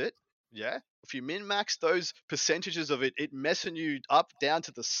min-maxed it, if you min-maxed those percentages of it, it messing you up down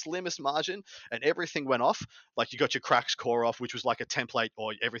to the slimmest margin, and everything went off. Like you got your Cracks core off, which was like a template,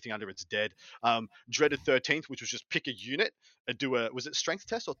 or everything under it's dead. Dreaded 13th, which was just pick a unit and do was it strength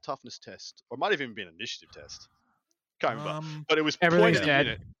test or toughness test? Or it might have even been an initiative test. Can't remember. But it was everything's dead.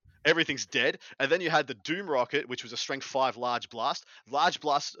 Unit. Everything's dead. And then you had the Doom Rocket, which was a strength 5 large blast. Large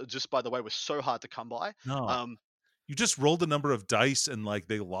blast, just by the way, was so hard to come by. No. You just rolled a number of dice and like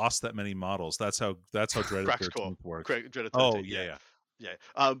they lost that many models. That's how Dreaded 13th works. Dreaded 13th, oh yeah.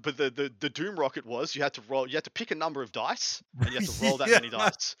 But the Doom Rocket was you had to pick a number of dice and you had to roll that many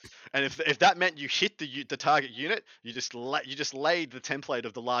dice. And if that meant you hit the target unit, you just laid the template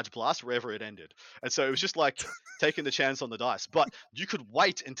of the large blast wherever it ended. And so it was just like taking the chance on the dice. But you could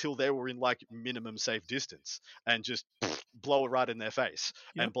wait until they were in like minimum safe distance and just blow it right in their face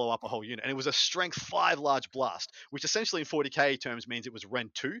and blow up a whole unit. And it was a strength 5 large blast, which essentially in 40k terms means it was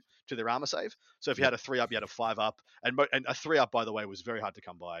rend 2 to their armor save. So if you had a 3 up, you had a 5 up, and a 3 up, by the way, was very hard to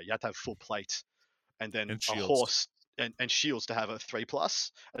come by. You had to have full plate, and then a horse and shields to have a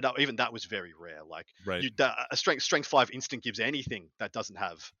 3+. And even that was very rare. Like a strength 5 instant gives anything that doesn't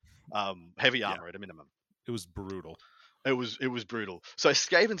have heavy armor at a minimum. It was brutal. It was brutal. So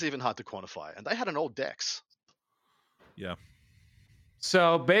Skaven's even hard to quantify, and they had an old dex. Yeah.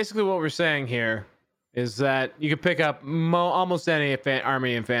 So basically, what we're saying here is that you could pick up almost any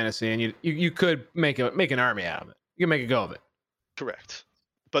army in fantasy, and you could make an army out of it. You can make a go of it. Correct.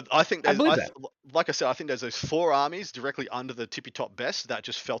 But I think like I said, I think there's those 4 armies directly under the tippy top best that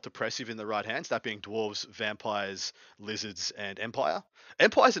just felt oppressive in the right hands. That being dwarves, vampires, lizards, and Empire.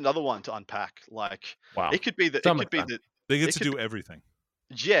 Empire's another one to unpack. Like, it could be that they get to do everything.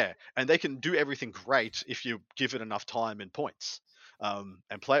 Yeah, and they can do everything great if you give it enough time and points.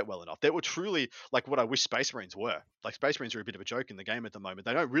 and play it well enough. They were truly like what I wish Space Marines were. Like Space Marines are a bit of a joke in the game at the moment.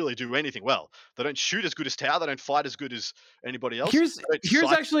 They don't really do anything well. They don't shoot as good as Tau. They don't fight as good as anybody else. Here's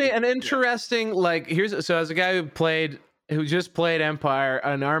actually an interesting so as a guy who just played Empire,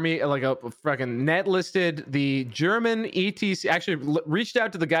 an army, like a fucking net listed the German ETC, actually reached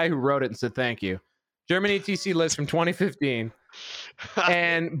out to the guy who wrote it and said thank you. German ETC list from 2015.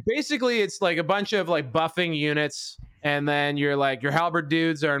 And basically it's like a bunch of like buffing units, and then you're like your halberd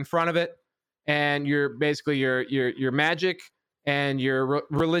dudes are in front of it, and you're basically your magic and your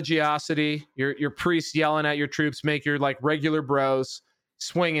religiosity, your priests yelling at your troops make your like regular bros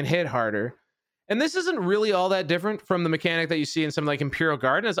swing and hit harder. And this isn't really all that different from the mechanic that you see in some like Imperial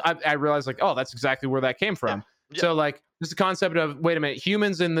Guard. As I realized, like, oh, that's exactly where that came from. Yeah. So like, just the concept of, wait a minute,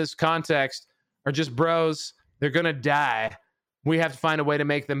 humans in this context are just bros. They're gonna die. We have to find a way to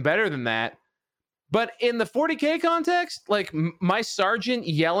make them better than that. But in the 40K context, like my sergeant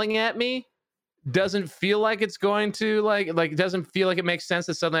yelling at me doesn't feel like it's going to like it doesn't feel like it makes sense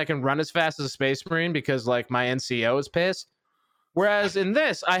that suddenly I can run as fast as a Space Marine because like my NCO is pissed. Whereas in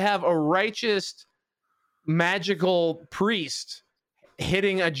this, I have a righteous magical priest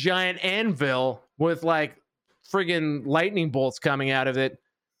hitting a giant anvil with like friggin' lightning bolts coming out of it.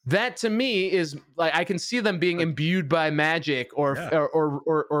 That to me is like, I can see them being imbued by magic or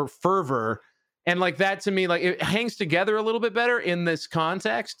fervor. And like that to me, like it hangs together a little bit better in this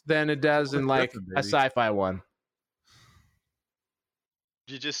context than it does in like a sci-fi one.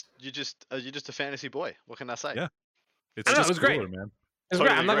 You're just a fantasy boy. What can I say? Yeah. It was great, man. It was totally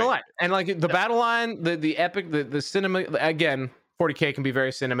great. I'm not gonna lie. And like the battle line, the epic, the cinema, again, 40K can be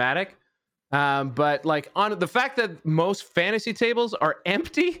very cinematic. But like on the fact that most fantasy tables are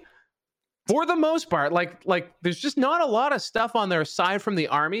empty for the most part, like there's just not a lot of stuff on there aside from the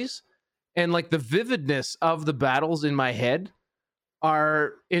armies, and like the vividness of the battles in my head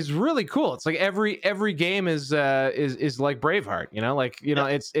is really cool. It's like every game is like Braveheart, you know, like, you know,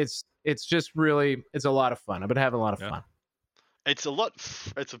 it's just really, it's a lot of fun. I've been having a lot of fun. It's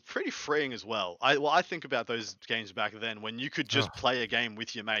a pretty freeing as well. I think about those games back then when you could just play a game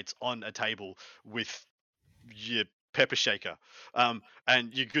with your mates on a table with your pepper shaker,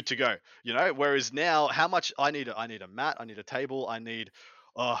 and you're good to go, you know. Whereas now, how much I need a mat, I need a table, I need,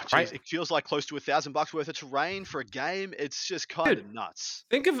 it feels like close to $1,000 worth of terrain for a game. It's just kind of nuts.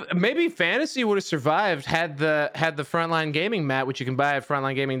 Think of maybe fantasy would have survived had the Frontline Gaming mat, which you can buy at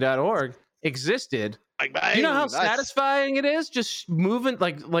frontlinegaming.org, existed. Bang, you know how satisfying it is just moving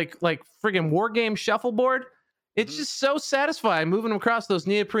like friggin' war game shuffleboard? It's just so satisfying moving across those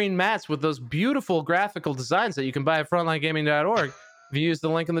neoprene mats with those beautiful graphical designs that you can buy at frontlinegaming.org if you use the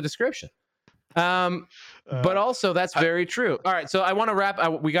link in the description. But also that's very true. All right, so I want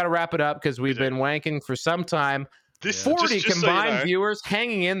to we got to wrap it up because we've been wanking for some time. 40 just combined so you know, viewers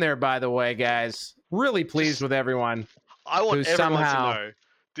hanging in there, by the way, guys. Really pleased with everyone. I want everyone to know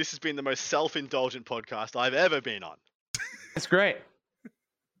this has been the most self-indulgent podcast I've ever been on. It's great.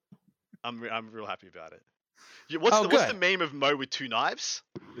 I'm real happy about it. What's the meme of Mo with two knives?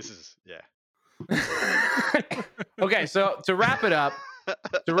 This is Okay, so to wrap it up,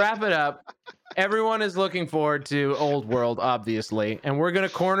 everyone is looking forward to Old World, obviously, and we're going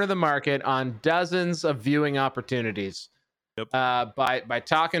to corner the market on dozens of viewing opportunities by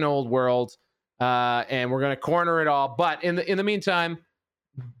talking Old World, and we're going to corner it all. But in the meantime,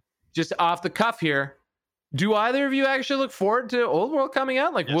 just off the cuff here, do either of you actually look forward to Old World coming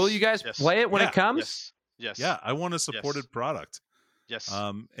out? Like, will you guys play it when it comes? Yes. Yeah, I want a supported product. Yes.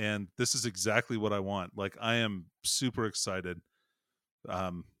 And this is exactly what I want. Like, I am super excited.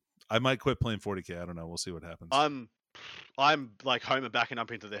 I might quit playing 40K. I don't know. We'll see what happens. I'm like Homer backing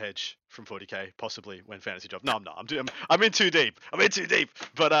up into the hedge from 40K, possibly when fantasy drops. No, I'm not. I'm in too deep.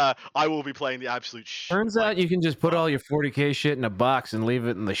 But I will be playing the absolute shit. Turns out you can just put all your 40K shit in a box and leave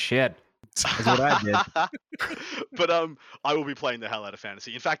it in the shed. That's what I did. But I will be playing the hell out of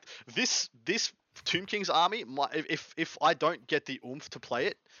fantasy. In fact, this Tomb King's army, if I don't get the oomph to play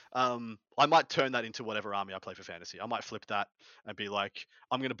it, I might turn that into whatever army I play for fantasy. I might flip that and be like,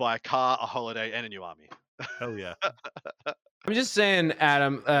 I'm going to buy a car, a holiday, and a new army. Hell yeah. I'm just saying,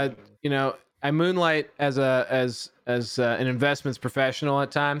 Adam, you know, I moonlight as an investments professional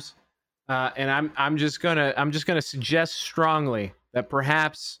at times. And I'm just gonna suggest strongly that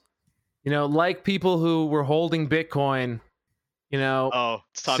perhaps, you know, like people who were holding Bitcoin, you know,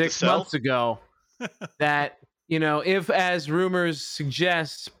 6 months ago, that, you know, if, as rumors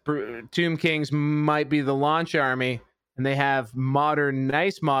suggest, Tomb Kings might be the launch army and they have modern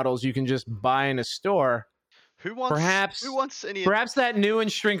nice models you can just buy in a store, Who wants? Perhaps- Who wants any? Perhaps that new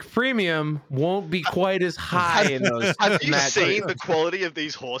and shrink premium won't be quite as high in those. Have you matches. seen the quality of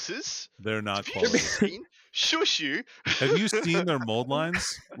these horses? They're not Have you quality. seen? Shush you. Have you seen their mold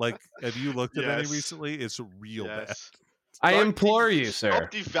lines? Like, have you looked at any Yes. recently? It's real bad. Yes. I Don't implore you, Stop sir.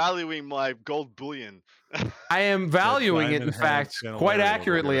 devaluing my gold bullion. I am valuing it, in diamond fact, hand quite chandelier over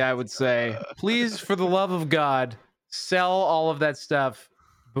accurately, here. I would say. Please, for the love of God, sell all of that stuff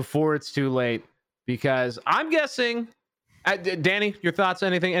before it's too late, because I'm guessing. Danny, your thoughts?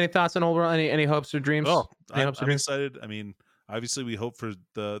 Anything? Any thoughts on Old World? Any hopes or dreams? Oh, Any I'm hopes or dreams? excited. I mean, obviously, we hope for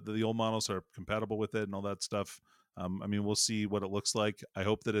the old models are compatible with it and all that stuff. I mean, we'll see what it looks like. I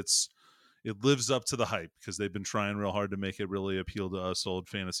hope that it lives up to the hype, because they've been trying real hard to make it really appeal to us old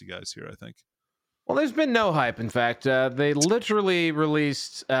fantasy guys here, I think. Well, there's been no hype. In fact, they literally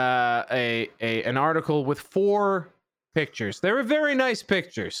released an article with 4 pictures. They were very nice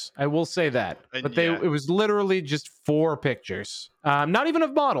pictures, I will say that. And But yeah. it was literally just 4 pictures, not even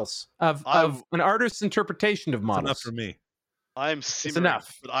of models, of an artist's interpretation of It's enough models. for me. I am simmering,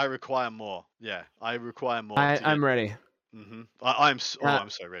 enough. but I require more. Yeah, I require more. I'm ready. I'm so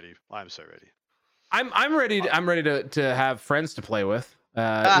ready. I'm so ready. I'm ready. I'm ready to have friends to play with. You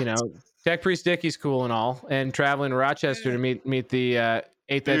know, Tech Priest Dickie's cool and all, and traveling to Rochester to meet the 8th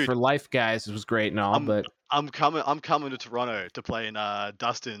Ed Dude. for Life guys was great and all. But I'm coming to Toronto to play in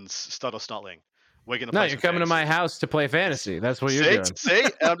Dustin's Stud or Snotling. We're gonna. no, play you're some coming to my fantasy. house to play fantasy. That's what you're See? doing. See,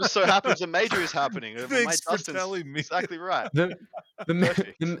 and I'm just so happy the major is happening. My Thanks for Dustin's telling me. exactly right. The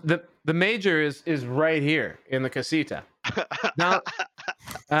Perfect. the major is right here in the casita. Now,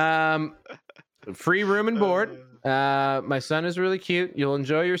 free room and board. My son is really cute. You'll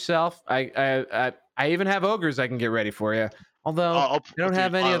enjoy yourself. I even have ogres I can get ready for you. Although I don't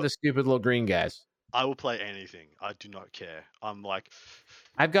have any of the stupid little green guys. I will play anything. I do not care. I'm like,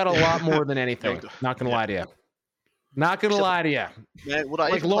 I've got a lot more than anything. Yo, Not gonna yeah. lie to you. Not gonna Except- lie to you. man, would I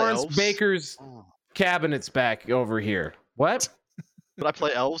Like even play Lawrence elves? Baker's Oh. cabinets back over here. What? Would I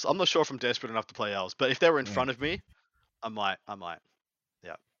play elves? I'm not sure if I'm desperate enough to play elves, but if they were in Mm. front of me, I might.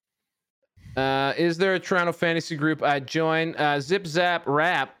 Is there a Toronto fantasy group I'd join? Zip Zap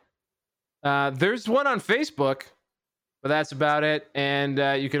Rap. There's one on Facebook, but that's about it. And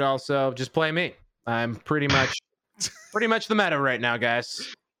you could also just play me. I'm pretty much the meta right now,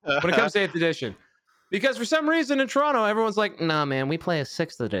 guys. When it comes to 8th edition, because for some reason in Toronto, everyone's like, "Nah, man, we play a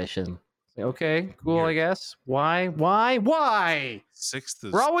 6th edition." Okay, cool, I Weird. guess. Why? 6th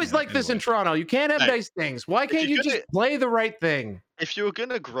is We're always yeah, like this in anyway. Toronto. You can't have Hey, nice things. Why can't you're you just gonna- play the right thing? If you were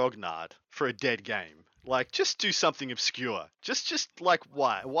gonna grognard for a dead game, like just do something obscure. Just like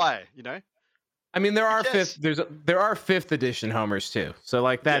why? You know? I mean, there are Yes. there are 5th edition homers too. So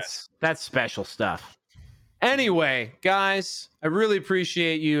like that's special stuff. Anyway, guys, I really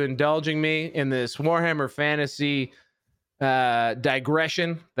appreciate you indulging me in this Warhammer Fantasy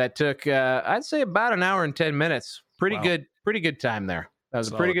digression that took I'd say about an hour and 10 minutes. Pretty Wow. good time there. That was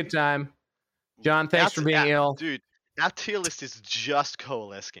a pretty Solid. good time. John, thanks for being ill. Dude. Our tier list is just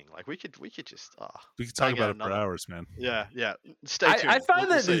coalescing. Like we could just We could talk bang out about it for another- hours, man. yeah. Stay tuned. I find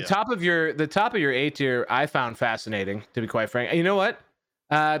We'll that see the ya. top of your A tier I found fascinating, to be quite frank. And you know what?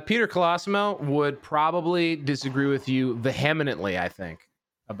 Peter Colosimo would probably disagree with you vehemently, I think,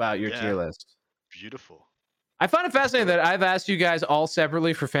 about your tier Yeah. list. Beautiful. I find it fascinating that I've asked you guys all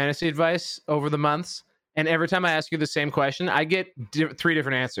separately for fantasy advice over the months, and every time I ask you the same question, I get 3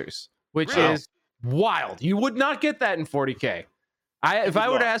 different answers, which Really? is wild. You would not get that in 40K. If would I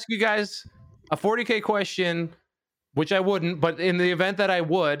were to not. ask you guys a 40K question, which I wouldn't, but in the event that I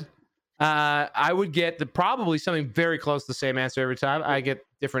would get probably something very close to the same answer every time. I get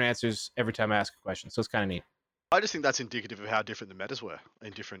different answers every time I ask a question, so it's kind of neat. I just think that's indicative of how different the metas were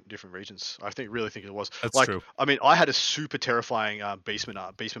in different regions. Really think it was. That's like, true. I mean, I had a super terrifying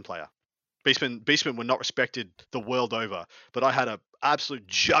Beastman player. Beastmen were not respected the world over, but I had a absolute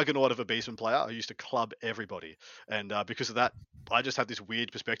juggernaut of a Beastman player. I used to club everybody, and because of that, I just had this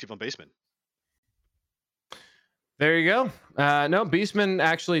weird perspective on Beastmen. There you go. No, Beastmen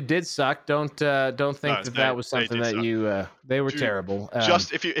actually did suck. Don't think No, that was they something did that suck. you they were Dude, terrible.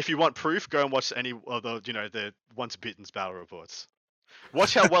 Just if you want proof, go and watch any of the Once Bitten's battle reports.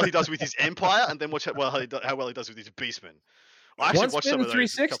 Watch how well he does with his Empire, and then watch how well he does with his Beastmen. I actually Once watched been some of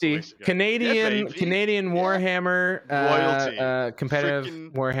those a couple 360 weeks ago. Canadian Yeah, baby. Canadian Yeah. Warhammer Royalty. competitive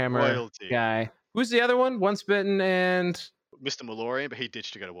Freaking Warhammer royalty. guy. Who's the other one? Once Bitten and Mr. Malorian, but he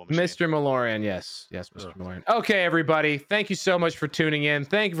ditched to go to War Machine. Mr. Malorian. Yes, Mr. Ugh. Malorian. Okay, everybody. Thank you so much for tuning in.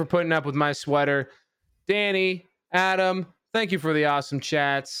 Thank you for putting up with my sweater. Danny, Adam, thank you for the awesome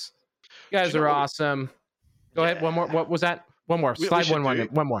chats. You guys Do you are know what- awesome. Go ahead. One more. What was that? One more. We Slide should one do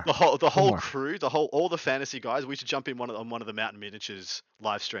more. The whole more. crew, all the fantasy guys. We should jump in on one of the Mountain Miniatures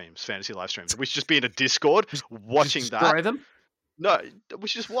live streams, fantasy live streams. We should just be in a Discord watching Just destroy that. them? No, we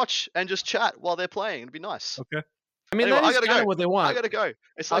should just watch and just chat while they're playing. It'd be nice. Okay. I mean, Anyway, that I is gotta kind of go. what they want. I gotta go.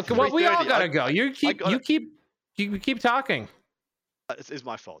 It's like well, we all 3:30. gotta go. You gotta- keep talking. It's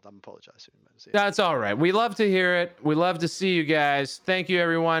my fault. I'm apologizing. That's all right. We love to hear it. We love to see you guys. Thank you,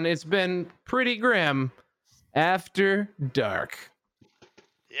 everyone. It's been pretty grim after dark.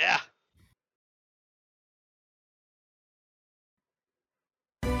 Yeah.